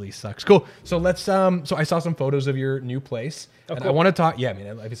absolutely sucks. Cool. So let's. So I saw some photos of your new place, and I cool. want to talk. Yeah, I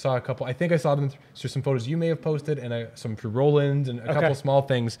mean, I saw a couple. I think I saw them through some photos you may have posted, and some through Roland, and a couple small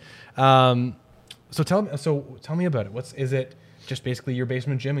things. So tell me about it. Is it just basically your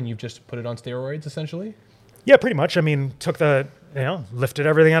basement gym, and you've just put it on steroids, essentially? Yeah, pretty much. I mean, lifted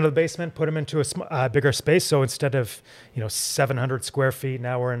everything out of the basement, put them into a bigger space. So instead of 700 square feet,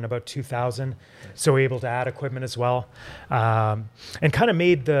 now we're in about 2,000. So we're able to add equipment as well, and kind of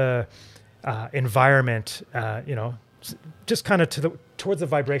made the environment, just kind of towards the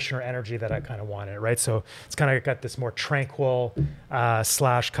vibration or energy that I kind of wanted, right? So it's kind of got this more tranquil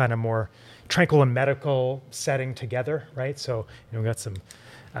slash kind of more tranquil and medical setting together, right? So we got some.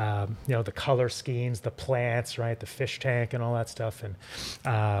 The color schemes, the plants, right, the fish tank, and all that stuff, and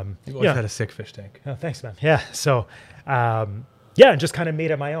You always had a sick fish tank. oh, thanks, man. Yeah, so and just kind of made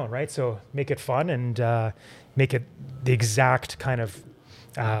it my own, right? So make it fun and make it the exact kind of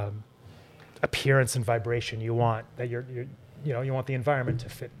appearance and vibration you want. That you want the environment to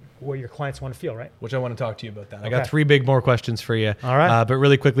fit what your clients want to feel, right? Which I want to talk to you about that. I Okay. got 3 big more questions for you. All right. But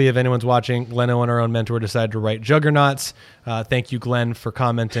really quickly, if anyone's watching, Gleno and our own mentor decided to write Juggernauts. Thank you, Glenn, for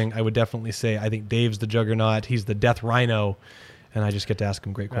commenting. I would definitely say I think Dave's the Juggernaut. He's the Death Rhino. And I just get to ask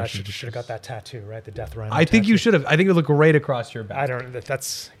him great I questions. should have got that tattoo, right? The Death Rhino. I think you tattoo. should have. I think it would look great across your back. I don't.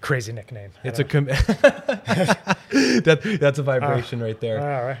 That's a crazy nickname. It's that's a vibration right there.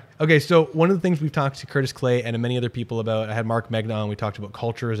 All right. Okay, so one of the things we've talked to Curtis Clay and many other people about, I had Mark Megna on, we talked about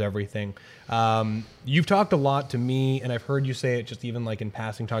culture is everything. You've talked a lot to me, and I've heard you say it just even like in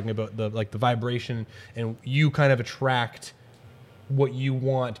passing, talking about the vibration, and you kind of attract what you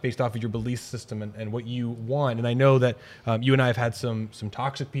want based off of your belief system and what you want. And I know that you and I have had some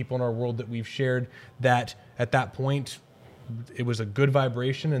toxic people in our world that we've shared that at that point it was a good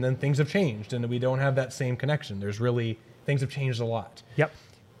vibration, and then things have changed and we don't have that same connection. Things have changed a lot. Yep.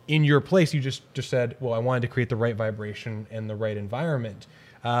 In your place, you just said, well, I wanted to create the right vibration and the right environment.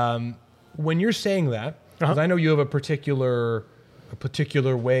 When you're saying that, because I know you have a particular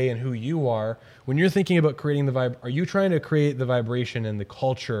way in who you are, when you're thinking about creating the vibe, are you trying to create the vibration and the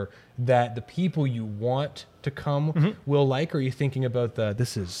culture that the people you want to come will like? Or are you thinking about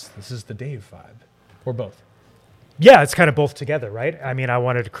this is the Dave vibe, or both? Yeah, it's kind of both together, right? I mean, I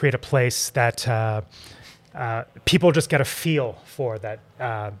wanted to create a place that people just get a feel for, that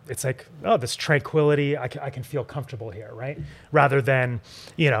it's like, oh, this tranquility, I can feel comfortable here, right? Rather than,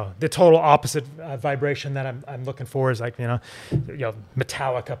 the total opposite vibration that I'm looking for is like,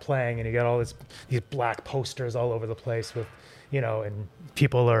 Metallica playing, and you got all these black posters all over the place with, and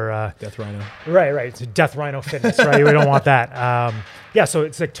people are Death Rhino. Right. It's a Death Rhino fitness, right? We don't want that. So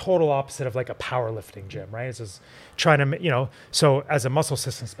it's like total opposite of like a powerlifting gym, right? It's just trying to, so as a muscle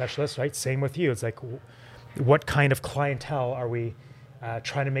system specialist, right? Same with you. It's like, what kind of clientele are we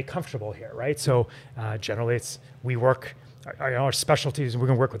trying to make comfortable here, right? So generally, we work. Our specialties. We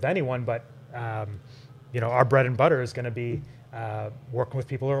can work with anyone, but our bread and butter is going to be working with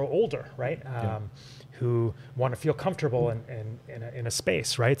people who are older, right? Who want to feel comfortable in a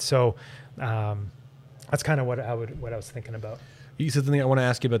space, right? So that's kind of what I was thinking about. You said something I want to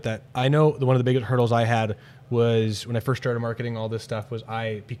ask you about that. I know one of the biggest hurdles I had was when I first started marketing all this stuff was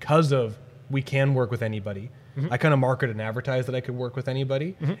because of we can work with anybody. I kind of marketed and advertised that I could work with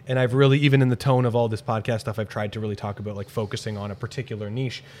anybody. And I've really, even in the tone of all this podcast stuff, I've tried to really talk about like focusing on a particular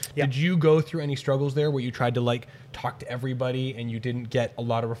niche. Yeah. Did you go through any struggles there where you tried to like talk to everybody and you didn't get a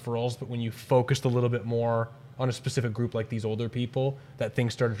lot of referrals, but when you focused a little bit more on a specific group like these older people, that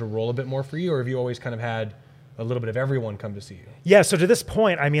things started to roll a bit more for you? Or have you always kind of had a little bit of everyone come to see you? Yeah, so to this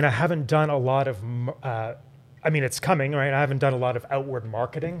point, I mean, I haven't done a lot of, it's coming, right? I haven't done a lot of outward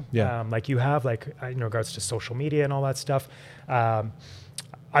marketing like you have, like in regards to social media and all that stuff.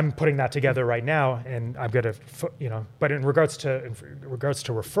 I'm putting that together right now, and I'm going to, but in regards to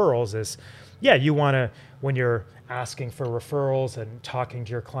referrals is, you want to, when you're asking for referrals and talking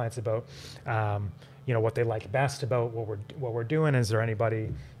to your clients about, what they like best about what we're doing, is there anybody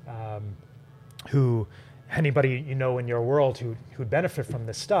anybody in your world who'd benefit from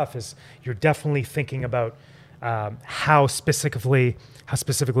this stuff, is you're definitely thinking about how specifically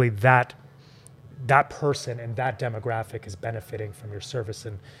that person and that demographic is benefiting from your service,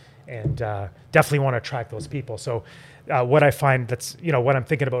 and definitely want to attract those people. So what I find that's, what I'm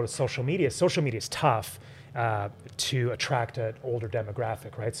thinking about is social media. Social media is tough to attract an older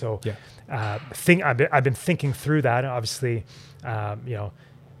demographic, right? So I've been thinking through that. obviously,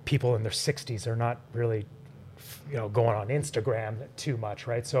 people in their 60s are not really, going on Instagram too much,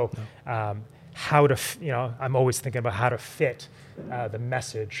 right? So how to, I'm always thinking about how to fit the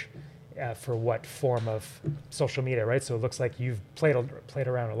message for what form of social media, right? So it looks like you've played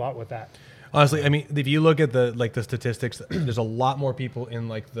around a lot with that. Honestly, I mean, if you look at the statistics, there's a lot more people in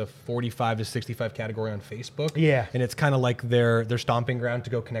like the 45 to 65 category on Facebook. Yeah. And it's kind of like their stomping ground to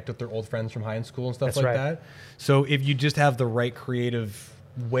go connect with their old friends from high school and stuff like that. So if you just have the right creative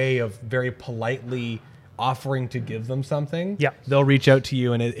way of very politely offering to give them something, they'll reach out to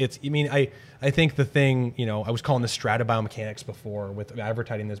you. And I think the thing, I was calling this strata biomechanics before with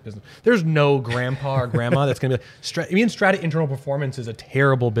advertising this business. There's no grandpa or grandma that's going to be, strata internal performance is a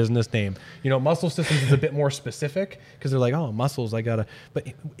terrible business name. Muscle systems is a bit more specific because they're like, oh, muscles, but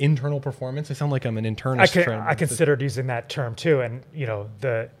internal performance, I sound like I'm an internist. I considered using that term too. And,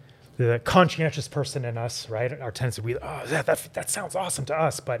 the conscientious person in us, right, our tendency, that sounds awesome to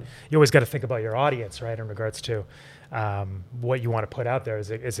us, but you always got to think about your audience, right, in regards to what you want to put out there. Is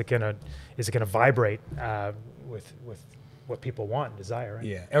it gonna vibrate with what people want and desire? Right?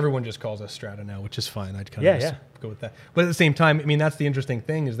 Yeah, everyone just calls us strata now, which is fine. I'd kind of go with that. But at the same time, that's the interesting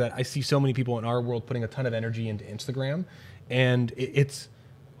thing is that I see so many people in our world putting a ton of energy into Instagram, and it's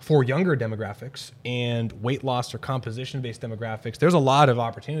for younger demographics and weight loss or composition-based demographics. There's a lot of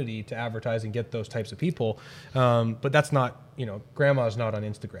opportunity to advertise and get those types of people, but that's not, grandma's not on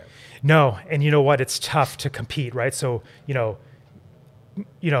Instagram. No, and you know what? It's tough to compete, right? So, I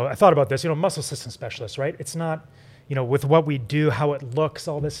thought about this. Muscle system specialist, right? It's not, with what we do, how it looks,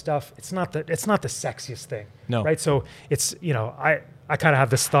 all this stuff. It's not the sexiest thing, no, right? So it's, I kind of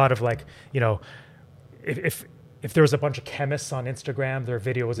have this thought of like, if there was a bunch of chemists on Instagram, their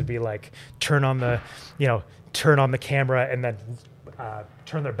videos would be like turn on the camera and then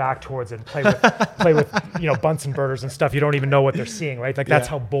turn their back towards it and play with Bunsen burners and stuff. You don't even know what they're seeing, right? Like that's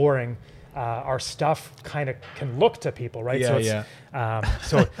how boring our stuff kind of can look to people, right?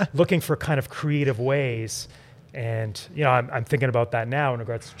 So looking for kind of creative ways, and I'm thinking about that now in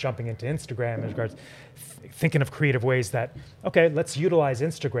regards to jumping into Instagram, in regards thinking of creative ways that let's utilize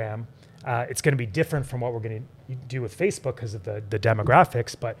Instagram. It's going to be different from what we're going to do with Facebook because of the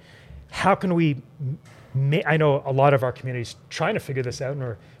demographics, but how can we I know a lot of our community's trying to figure this out and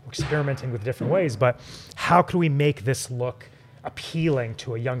we're experimenting with different ways, but how can we make this look appealing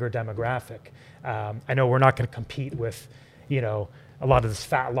to a younger demographic? I know we're not going to compete with, a lot of this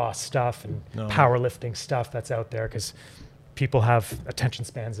fat loss stuff and powerlifting stuff that's out there because people have attention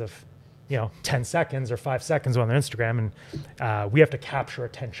spans of 10 seconds or 5 seconds on their Instagram, and we have to capture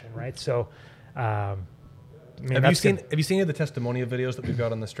attention, right? So, have you seen any of the testimonial videos that we've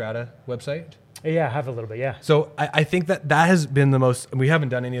got on the Strata website? Yeah, I have a little bit, yeah. So I think that has been the most, we haven't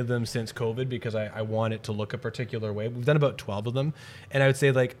done any of them since COVID because I want it to look a particular way. We've done about 12 of them, and I would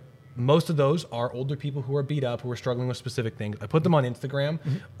say like most of those are older people who are beat up, who are struggling with specific things. I put them on Instagram.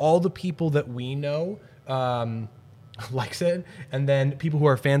 Mm-hmm. All the people that we know, likes it, and then people who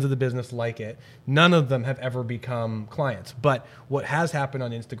are fans of the business like it. None of them have ever become clients, but what has happened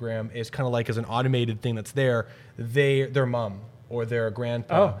on Instagram is kind of like as an automated thing that's there, their mom or their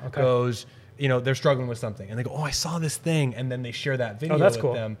grandpa goes, they're struggling with something and they go, I saw this thing, and then they share that video with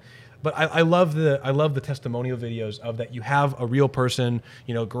them. But I love the testimonial videos of that. You have a real person,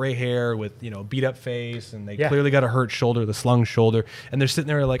 gray hair with, beat up face, and they clearly got a hurt shoulder, the slung shoulder. And they're sitting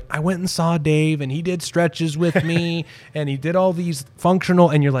there like, I went and saw Dave and he did stretches with me and he did all these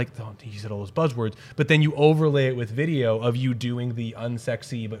functional, and you're like, oh, he said all those buzzwords. But then you overlay it with video of you doing the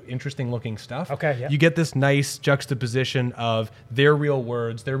unsexy but interesting looking stuff. You get this nice juxtaposition of their real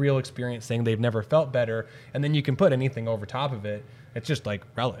words, their real experience saying they've never felt better. And then you can put anything over top of it. It's just like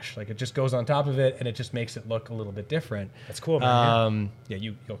relish. Like it just goes on top of it and it just makes it look a little bit different. That's cool, man.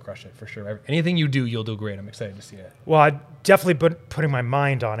 You'll crush it for sure. Anything you do, you'll do great. I'm excited to see it. Well, I definitely putting my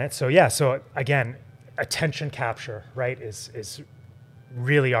mind on it. So again, attention capture, right, is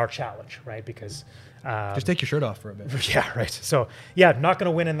really our challenge, right? Because just take your shirt off for a bit. Yeah, right. So not going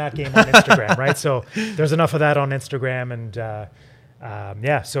to win in that game on Instagram, right? So there's enough of that on Instagram, and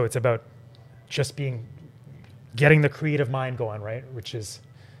so it's about just getting the creative mind going, right? Which is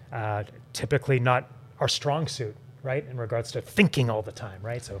typically not our strong suit, right? In regards to thinking all the time,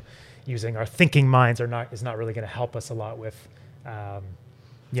 right? So using our thinking minds is not really going to help us a lot with,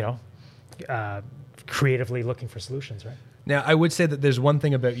 creatively looking for solutions, right? Now, I would say that there's one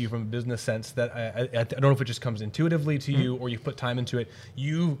thing about you from a business sense that I don't know if it just comes intuitively to you or you've put time into it.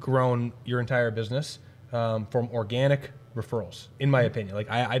 You've grown your entire business from organic referrals, in my opinion. Like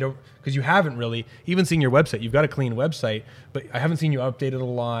I don't, because you haven't really, even seeing your website, you've got a clean website, but I haven't seen you update it a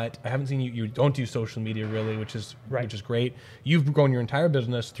lot. I haven't seen you don't do social media really, which is great. You've grown your entire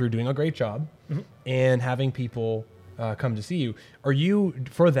business through doing a great job and having people come to see you. Are you,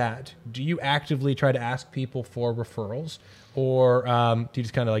 for that, do you actively try to ask people for referrals, or do you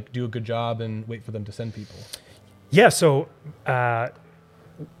just kind of like do a good job and wait for them to send people? Yeah. So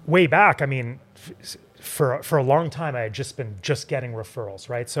way back, I mean, for a long time, I had just been getting referrals,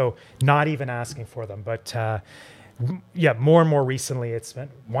 right? So not even asking for them, but more and more recently, it's been,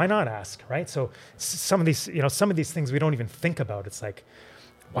 why not ask, right? So some of these things we don't even think about. It's like,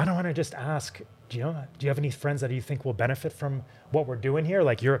 why don't I just ask? Do you have any friends that you think will benefit from what we're doing here?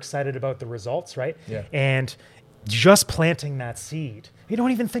 Like, you're excited about the results, right? Yeah. And just planting that seed, you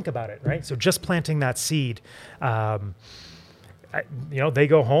don't even think about it, right? So just planting that seed, they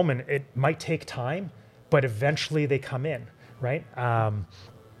go home, and it might take time, but eventually they come in, right?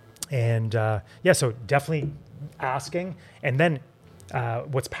 So definitely asking. And then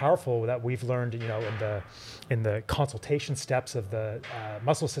what's powerful that we've learned, in the consultation steps of the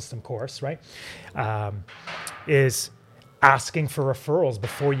muscle system course, right, is asking for referrals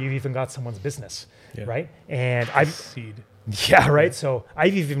before you've even got someone's business, right? And right. So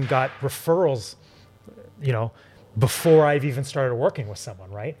I've even got referrals, before I've even started working with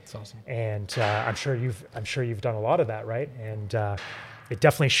someone, right? That's awesome. And I'm sure you've done a lot of that, right? And it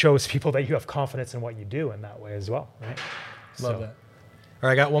definitely shows people that you have confidence in what you do in that way as well, right? Love that. All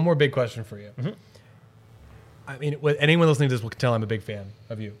right, I got one more big question for you. I mean, anyone listening to this will tell I'm a big fan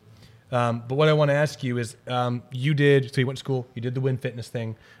of you. But what I want to ask you is, you went to school, you did the Win Fitness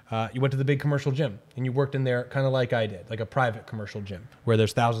thing, you went to the big commercial gym, and you worked in there kind of like I did, like a private commercial gym where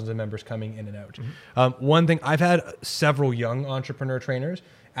there's thousands of members coming in and out. One thing, I've had several young entrepreneur trainers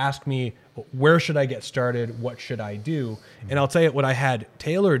ask me, where should I get started? What should I do? And I'll tell you what I had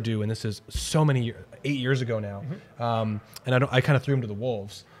Taylor do, and this is so many years, 8 years ago now. And I kind of threw him to the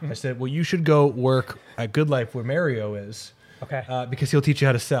wolves. I said, well, you should go work at Good Life where Mario is. Okay. Because he'll teach you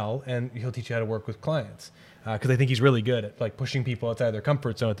how to sell, and he'll teach you how to work with clients. Because I think he's really good at like pushing people outside their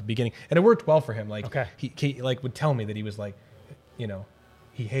comfort zone at the beginning, and it worked well for him. Like he like would tell me that he was like,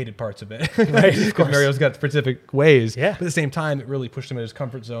 he hated parts of it. Right. Because Mario's got specific ways. Yeah. But at the same time, it really pushed him in his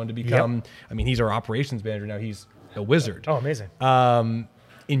comfort zone to become. I mean, he's our operations manager now. He's a wizard. Oh, amazing.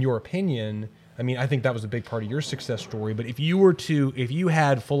 In your opinion, I mean, I think that was a big part of your success story. But if you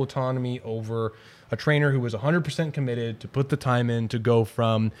had full autonomy over a trainer who was 100% committed to put the time in to go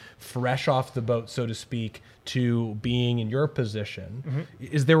from fresh off the boat, so to speak, to being in your position,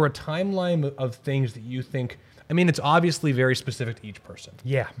 is there a timeline of things that you think, I mean, it's obviously very specific to each person.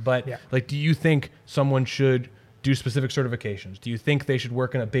 Yeah. But like, do you think someone should do specific certifications? Do you think they should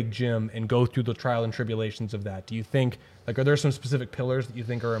work in a big gym and go through the trial and tribulations of that? Do you think, like, are there some specific pillars that you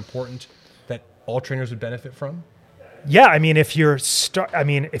think are important that all trainers would benefit from? Yeah, I mean, if you're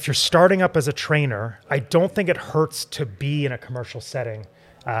starting up as a trainer, I don't think it hurts to be in a commercial setting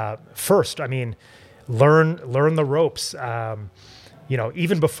first. I mean, learn the ropes.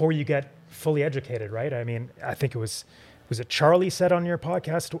 Even before you get fully educated, right? I mean, I think was it Charlie said on your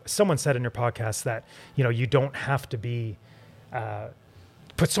podcast? Someone said in your podcast that you don't have to be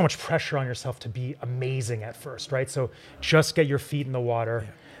put so much pressure on yourself to be amazing at first, right? So just get your feet in the water.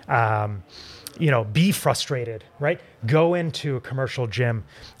 Be frustrated, right? Go into a commercial gym,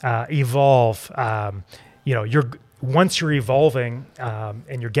 evolve. Once you're evolving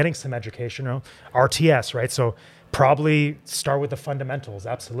and you're getting some education, RTS, right? So probably start with the fundamentals.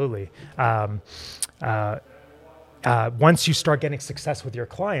 Absolutely. Once you start getting success with your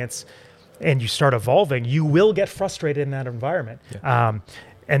clients and you start evolving, you will get frustrated in that environment. Yeah.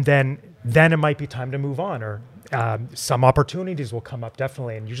 And then it might be time to move on, or some opportunities will come up,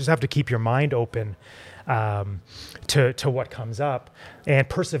 definitely. And you just have to keep your mind open to what comes up and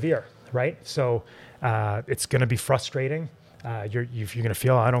persevere, right? So it's going to be frustrating. You're going to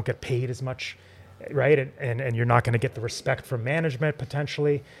feel, I don't get paid as much, right? And you're not going to get the respect from management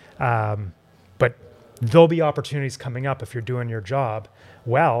potentially. But there'll be opportunities coming up if you're doing your job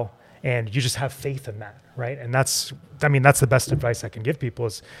well, and you just have faith in that, right? And that's the best advice I can give people,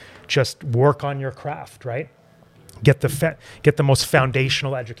 is just work on your craft, right? Get the most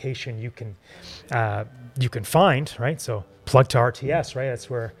foundational education you can find, right? So plug to RTS, right? That's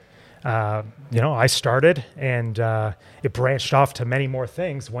where I started, and it branched off to many more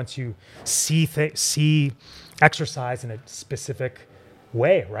things once you see exercise in a specific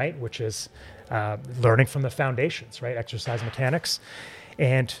way, right? Which is learning from the foundations, right? Exercise mechanics,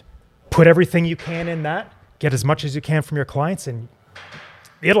 and put everything you can in that, get as much as you can from your clients, and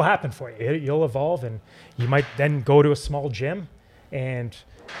it'll happen for you. You'll evolve, and you might then go to a small gym, and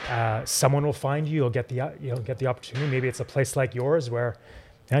someone will find you. You'll get the opportunity. Maybe it's a place like yours where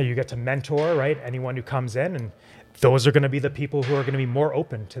you get to mentor, right? Anyone who comes in, and those are going to be the people who are going to be more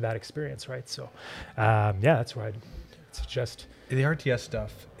open to that experience, right? So, that's where I'd suggest. The RTS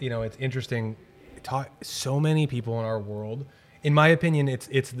stuff, it's interesting. So many people in our world, in my opinion,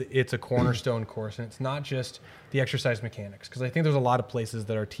 it's a cornerstone course, and it's not just the exercise mechanics, because I think there's a lot of places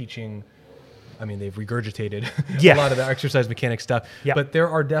that are teaching. I mean, they've regurgitated a lot of the exercise mechanics stuff, but there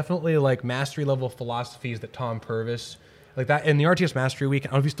are definitely like mastery level philosophies that Tom Purvis, like that in the RTS Mastery Week. I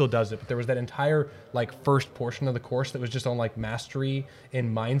don't know if he still does it, but there was that entire like first portion of the course that was just on like mastery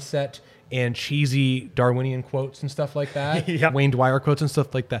and mindset and cheesy Darwinian quotes and stuff like that, Wayne Dwyer quotes and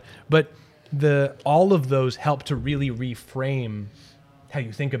stuff like that. But all of those help to really reframe how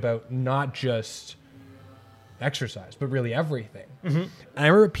you think about not just exercise, but really everything. Mm-hmm. And I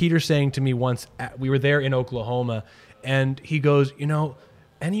remember Peter saying to me once, we were there in Oklahoma, and he goes,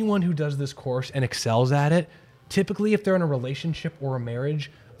 anyone who does this course and excels at it, typically if they're in a relationship or a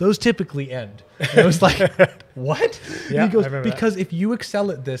marriage, those typically end. And I was like, what? Yeah, he goes, because if you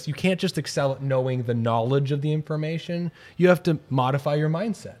excel at this, you can't just excel at knowing the knowledge of the information. You have to modify your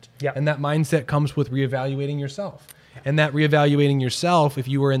mindset. Yeah. And that mindset comes with reevaluating yourself. And that reevaluating yourself, if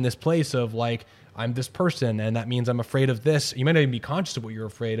you were in this place of like, I'm this person, and that means I'm afraid of this. You might not even be conscious of what you're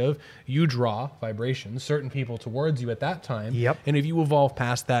afraid of. You draw vibrations, certain people towards you at that time. Yep. And if you evolve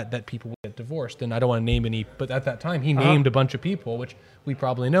past that people will get divorced. And I don't want to name any, but at that time, he named a bunch of people, which we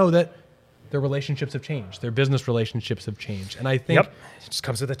probably know that their relationships have changed. Their business relationships have changed. And I think... It just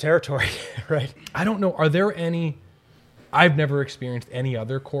comes with the territory, right? I don't know. Are there any... I've never experienced any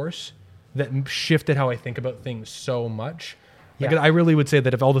other course that shifted how I think about things so much. Like, I really would say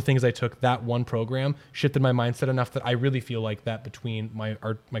that if all the things I took, that one program shifted my mindset enough that I really feel like that between my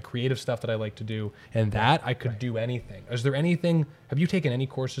creative stuff that I like to do and that I could do anything. Is there anything, have you taken any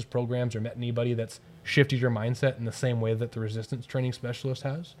courses, programs, or met anybody that's shifted your mindset in the same way that the resistance training specialist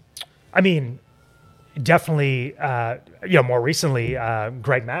has? I mean, definitely, more recently,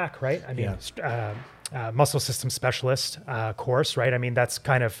 Greg Mack, right? I mean, muscle system specialist course, right? I mean, that's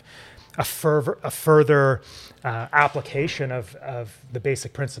kind of a further application of the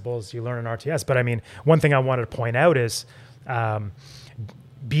basic principles you learn in RTS. But I mean, one thing I wanted to point out is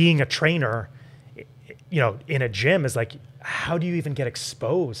being a trainer, in a gym is like, how do you even get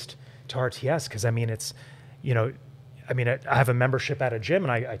exposed to RTS? Because I mean, it's, I have a membership at a gym,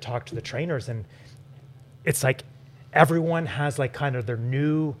 and I talk to the trainers, and it's like everyone has like kind of their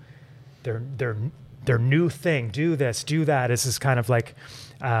new thing. Do this, do that. This is kind of like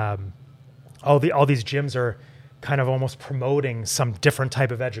all these gyms are kind of almost promoting some different type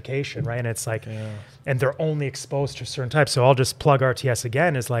of education, right? And it's like, and they're only exposed to certain types. So I'll just plug RTS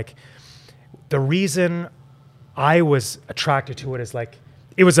again, is like, the reason I was attracted to it is like,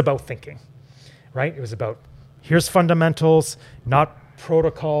 it was about thinking, right? It was about, here's fundamentals, not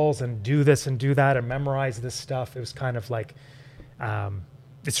protocols, and do this and do that and memorize this stuff. It was kind of like,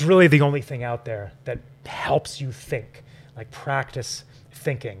 it's really the only thing out there that helps you think, like practice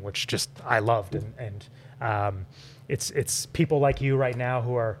thinking, which just I loved. And it's people like you right now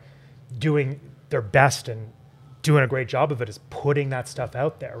who are doing their best and doing a great job of it, is putting that stuff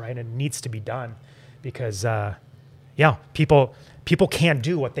out there, right? It needs to be done because, people can't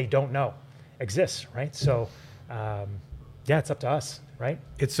do what they don't know exists, right? So, it's up to us, right?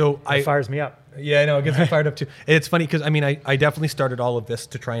 It fires me up. Yeah, I know, it gets me fired up too. It's funny because I definitely started all of this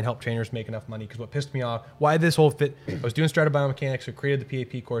to try and help trainers make enough money, because what pissed me off, why this whole fit, I was doing strata biomechanics, so created the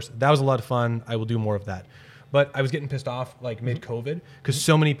PAP course. That was a lot of fun. I will do more of that. But I was getting pissed off like mid-COVID because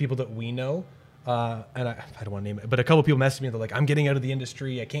so many people that we know, and I don't want to name it, but a couple of people messaged me. They're like, I'm getting out of the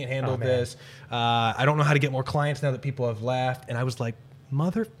industry. I can't handle this. I don't know how to get more clients now that people have left. And I was like,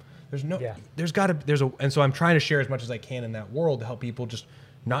 and so I'm trying to share as much as I can in that world to help people just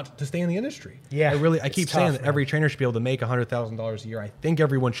not to stay in the industry. Yeah. I keep saying that every trainer should be able to make $100,000 a year. I think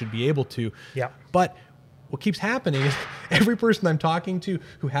everyone should be able to. Yeah. But what keeps happening is every person I'm talking to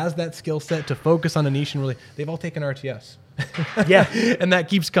who has that skill set to focus on a niche and really, they've all taken RTS. Yeah. And that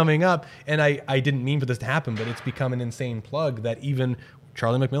keeps coming up. And I didn't mean for this to happen, but it's become an insane plug that even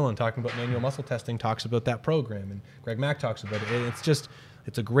Charlie McMillan talking about manual muscle testing talks about that program, and Greg Mack talks about it.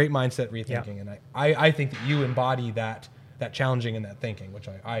 It's a great mindset rethinking. Yeah. And I think that you embody that challenging and that thinking, which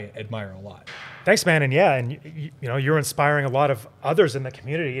I admire a lot. Thanks, man. And you're inspiring a lot of others in the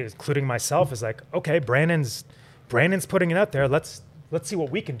community, including myself. Is like, okay, Brandon's putting it out there. Let's let's see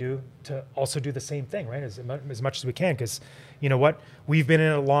what we can do to also do the same thing, right? As much as we can, because you know what, we've been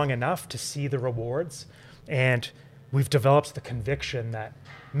in it long enough to see the rewards, and we've developed the conviction that,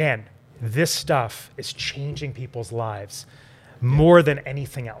 man, this stuff is changing people's lives more than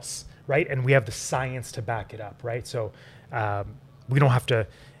anything else, right? And we have the science to back it up, right? So we don't have to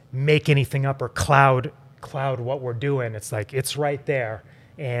make anything up or cloud what we're doing. It's like, it's right there.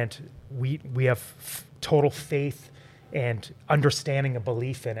 And we have total faith and understanding and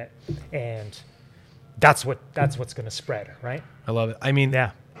belief in it. And that's what's going to spread, right? I love it. I mean,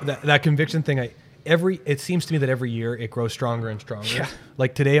 Yeah. that conviction thing, it seems to me that every year it grows stronger and stronger. Yeah.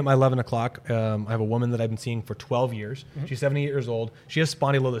 Like today at my 11 o'clock, I have a woman that I've been seeing for 12 years. Mm-hmm. She's 78 years old. She has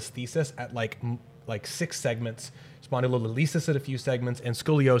spondylolisthesis at like 6 segments, spondylolisthesis at a few segments, and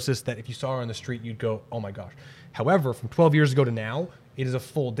scoliosis that if you saw her on the street, you'd go, oh my gosh. However, from 12 years ago to now, it is a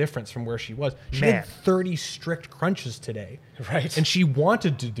full difference from where she was. She did 30 strict crunches today. Right. And she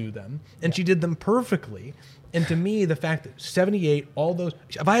wanted to do them, and she did them perfectly. And to me, the fact that 78, all those,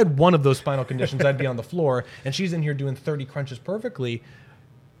 if I had one of those spinal conditions, I'd be on the floor, and she's in here doing 30 crunches perfectly.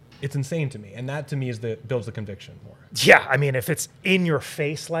 It's insane to me. And that to me builds the conviction more. Yeah. I mean, if it's in your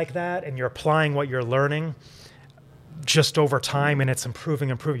face like that and you're applying what you're learning just over time and it's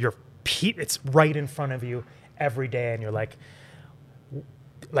improving, it's right in front of you every day. And you're like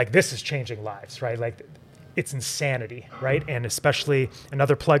this is changing lives, right? Like, it's insanity, right? And especially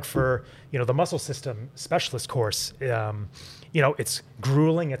another plug for, the muscle system specialist course. It's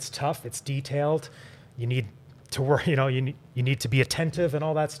grueling, it's tough, it's detailed. You need to work, you need to be attentive and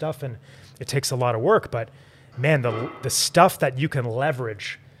all that stuff, and it takes a lot of work. But man, the stuff that you can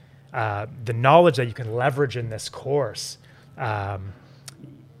leverage, the knowledge that you can leverage in this course,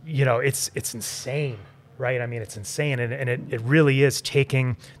 it's insane, right? I mean, it's insane, and it really is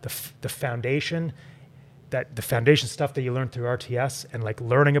taking the foundation. The foundation stuff that you learn through RTS and like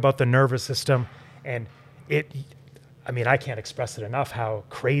learning about the nervous system, and I can't express it enough how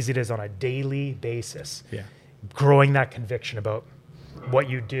crazy it is on a daily basis. Yeah. Growing that conviction about what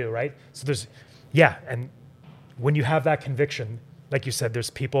you do, right? So and when you have that conviction, like you said, there's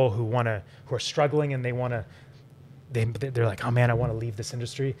people who are struggling and they're like, oh man, I want to leave this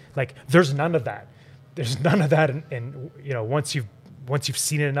industry. Like, there's none of that. There's none of that, and once you've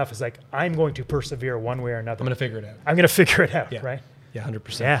seen it enough, it's like, I'm going to persevere one way or another. I'm going to figure it out. Right? Yeah,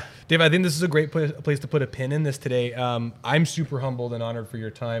 100%. Yeah. Dave, I think this is a great place to put a pin in this today. I'm super humbled and honored for your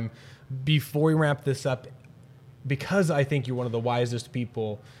time. Before we wrap this up, because I think you're one of the wisest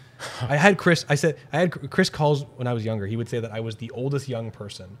people, I had Chris calls when I was younger. He would say that I was the oldest young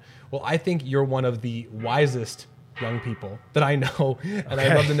person. Well, I think you're one of the wisest young people that I know, and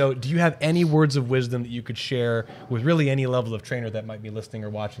I'd love to know, do you have any words of wisdom that you could share with really any level of trainer that might be listening or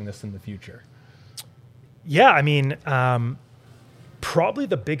watching this in the future? Yeah, I mean, probably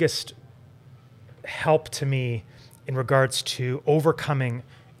the biggest help to me in regards to overcoming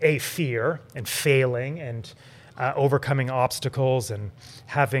a fear and failing and overcoming obstacles and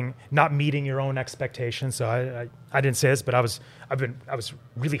not meeting your own expectations. So I didn't say this, but I was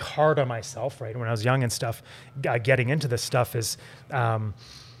really hard on myself, right, when I was young and stuff. Getting into this stuff is, I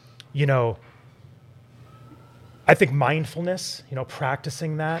think mindfulness,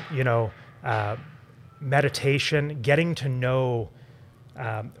 practicing that, meditation, getting to know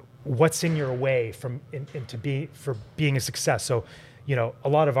what's in your way for being a success. So, a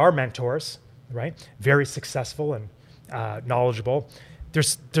lot of our mentors, right, very successful and knowledgeable.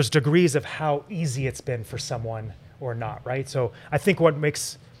 There's degrees of how easy it's been for someone or not, right? So I think what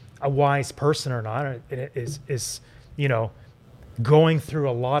makes a wise person or not is going through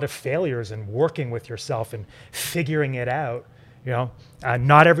a lot of failures and working with yourself and figuring it out.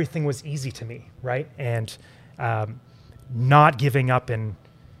 Not everything was easy to me, right? And not giving up and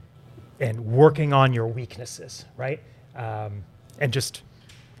working on your weaknesses, right? And just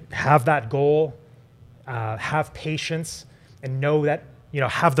have that goal, have patience, and know that,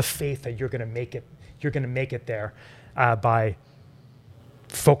 have the faith that you're going to make it. You're going to make it there by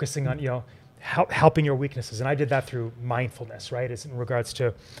focusing on, helping your weaknesses. And I did that through mindfulness, right? It's in regards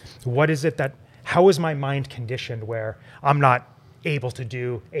to how is my mind conditioned where I'm not able to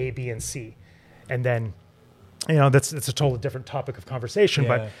do A, B, and C? And then, that's a totally different topic of conversation,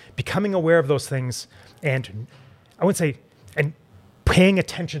 but becoming aware of those things, and I wouldn't say, and paying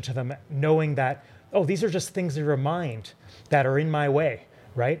attention to them, knowing that, these are just things in your mind that are in my way,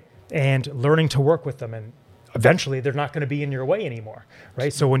 right? And learning to work with them, and eventually they're not going to be in your way anymore,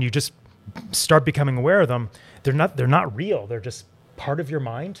 right? So when you just start becoming aware of them, they're not real. They're just part of your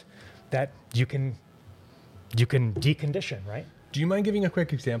mind that you can decondition, right? Do you mind giving a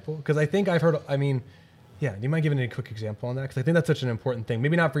quick example? Because I think I've heard, Yeah. Do you mind giving a quick example on that? Because I think that's such an important thing.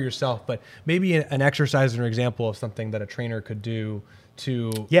 Maybe not for yourself, but maybe an exercise or an example of something that a trainer could do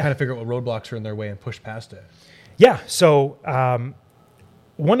to kind of figure out what roadblocks are in their way and push past it. Yeah. So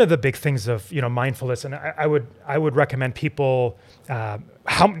one of the big things of mindfulness, and I would recommend people.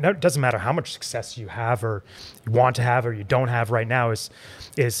 It doesn't matter how much success you have or you want to have or you don't have right now. Is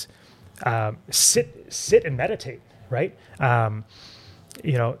sit and meditate. Right.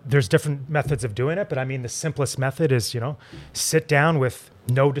 There's different methods of doing it, but I mean, the simplest method is, sit down with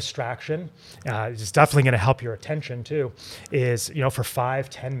no distraction. It's definitely going to help your attention too, is, for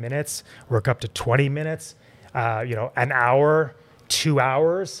 5-10 minutes, work up to 20 minutes, an hour, 2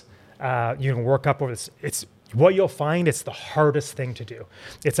 hours. You can work up over this. It's what you'll find. It's the hardest thing to do.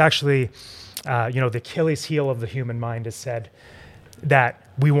 It's actually, the Achilles heel of the human mind is said that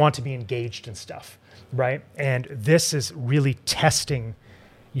we want to be engaged in stuff. Right. And this is really testing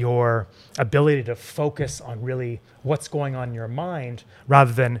your ability to focus on really what's going on in your mind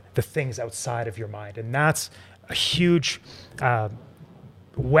rather than the things outside of your mind. And that's a huge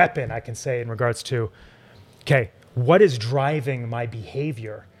weapon, I can say, in regards to, okay, what is driving my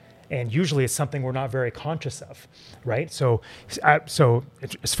behavior? And usually it's something we're not very conscious of. Right. So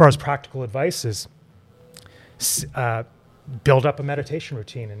as far as practical advice is, build up a meditation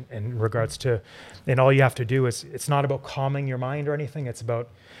routine in regards to, and all you have to do is, it's not about calming your mind or anything. It's about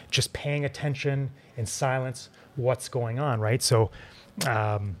just paying attention in silence, what's going on. Right. So,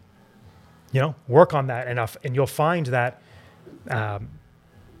 work on that enough and you'll find that,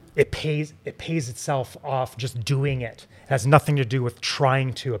 it pays itself off just doing it. It has nothing to do with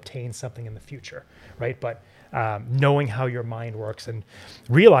trying to obtain something in the future. Right. But, knowing how your mind works and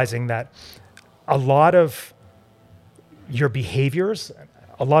realizing that a lot of your behaviors,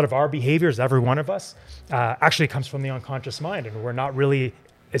 a lot of our behaviors, every one of us, actually comes from the unconscious mind, and we're not really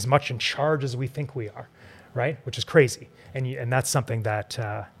as much in charge as we think we are, right? Which is crazy, and that's something that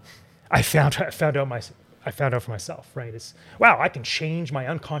I found out for myself, right? Is wow, I can change my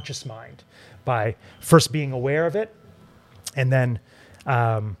unconscious mind by first being aware of it, and then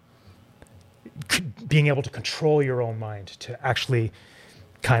being able to control your own mind to actually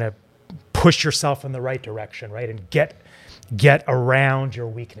kind of push yourself in the right direction, right? And get around your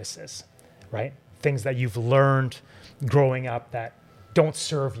weaknesses, right? Things that you've learned growing up that don't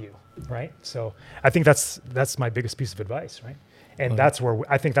serve you, right? So I think that's my biggest piece of advice, right? And that's where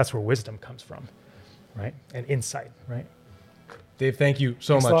wisdom comes from, right? And insight, right? Dave, thank you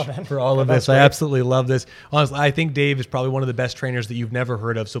so Thanks much a lot, for all of this. great. I absolutely love this. Honestly, I think Dave is probably one of the best trainers that you've never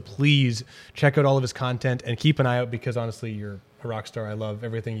heard of. So please check out all of his content and keep an eye out, because honestly, you're a rock star. I love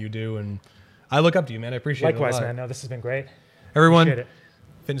everything you do, and I look up to you, man. I appreciate it a lot. Likewise, man. No, this has been great. Everyone, Appreciate it.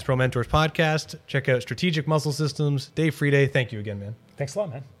 Fitness Pro Mentors podcast. Check out Strategic Muscle Systems. Dave Friede, thank you again, man. Thanks a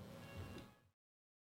lot, man.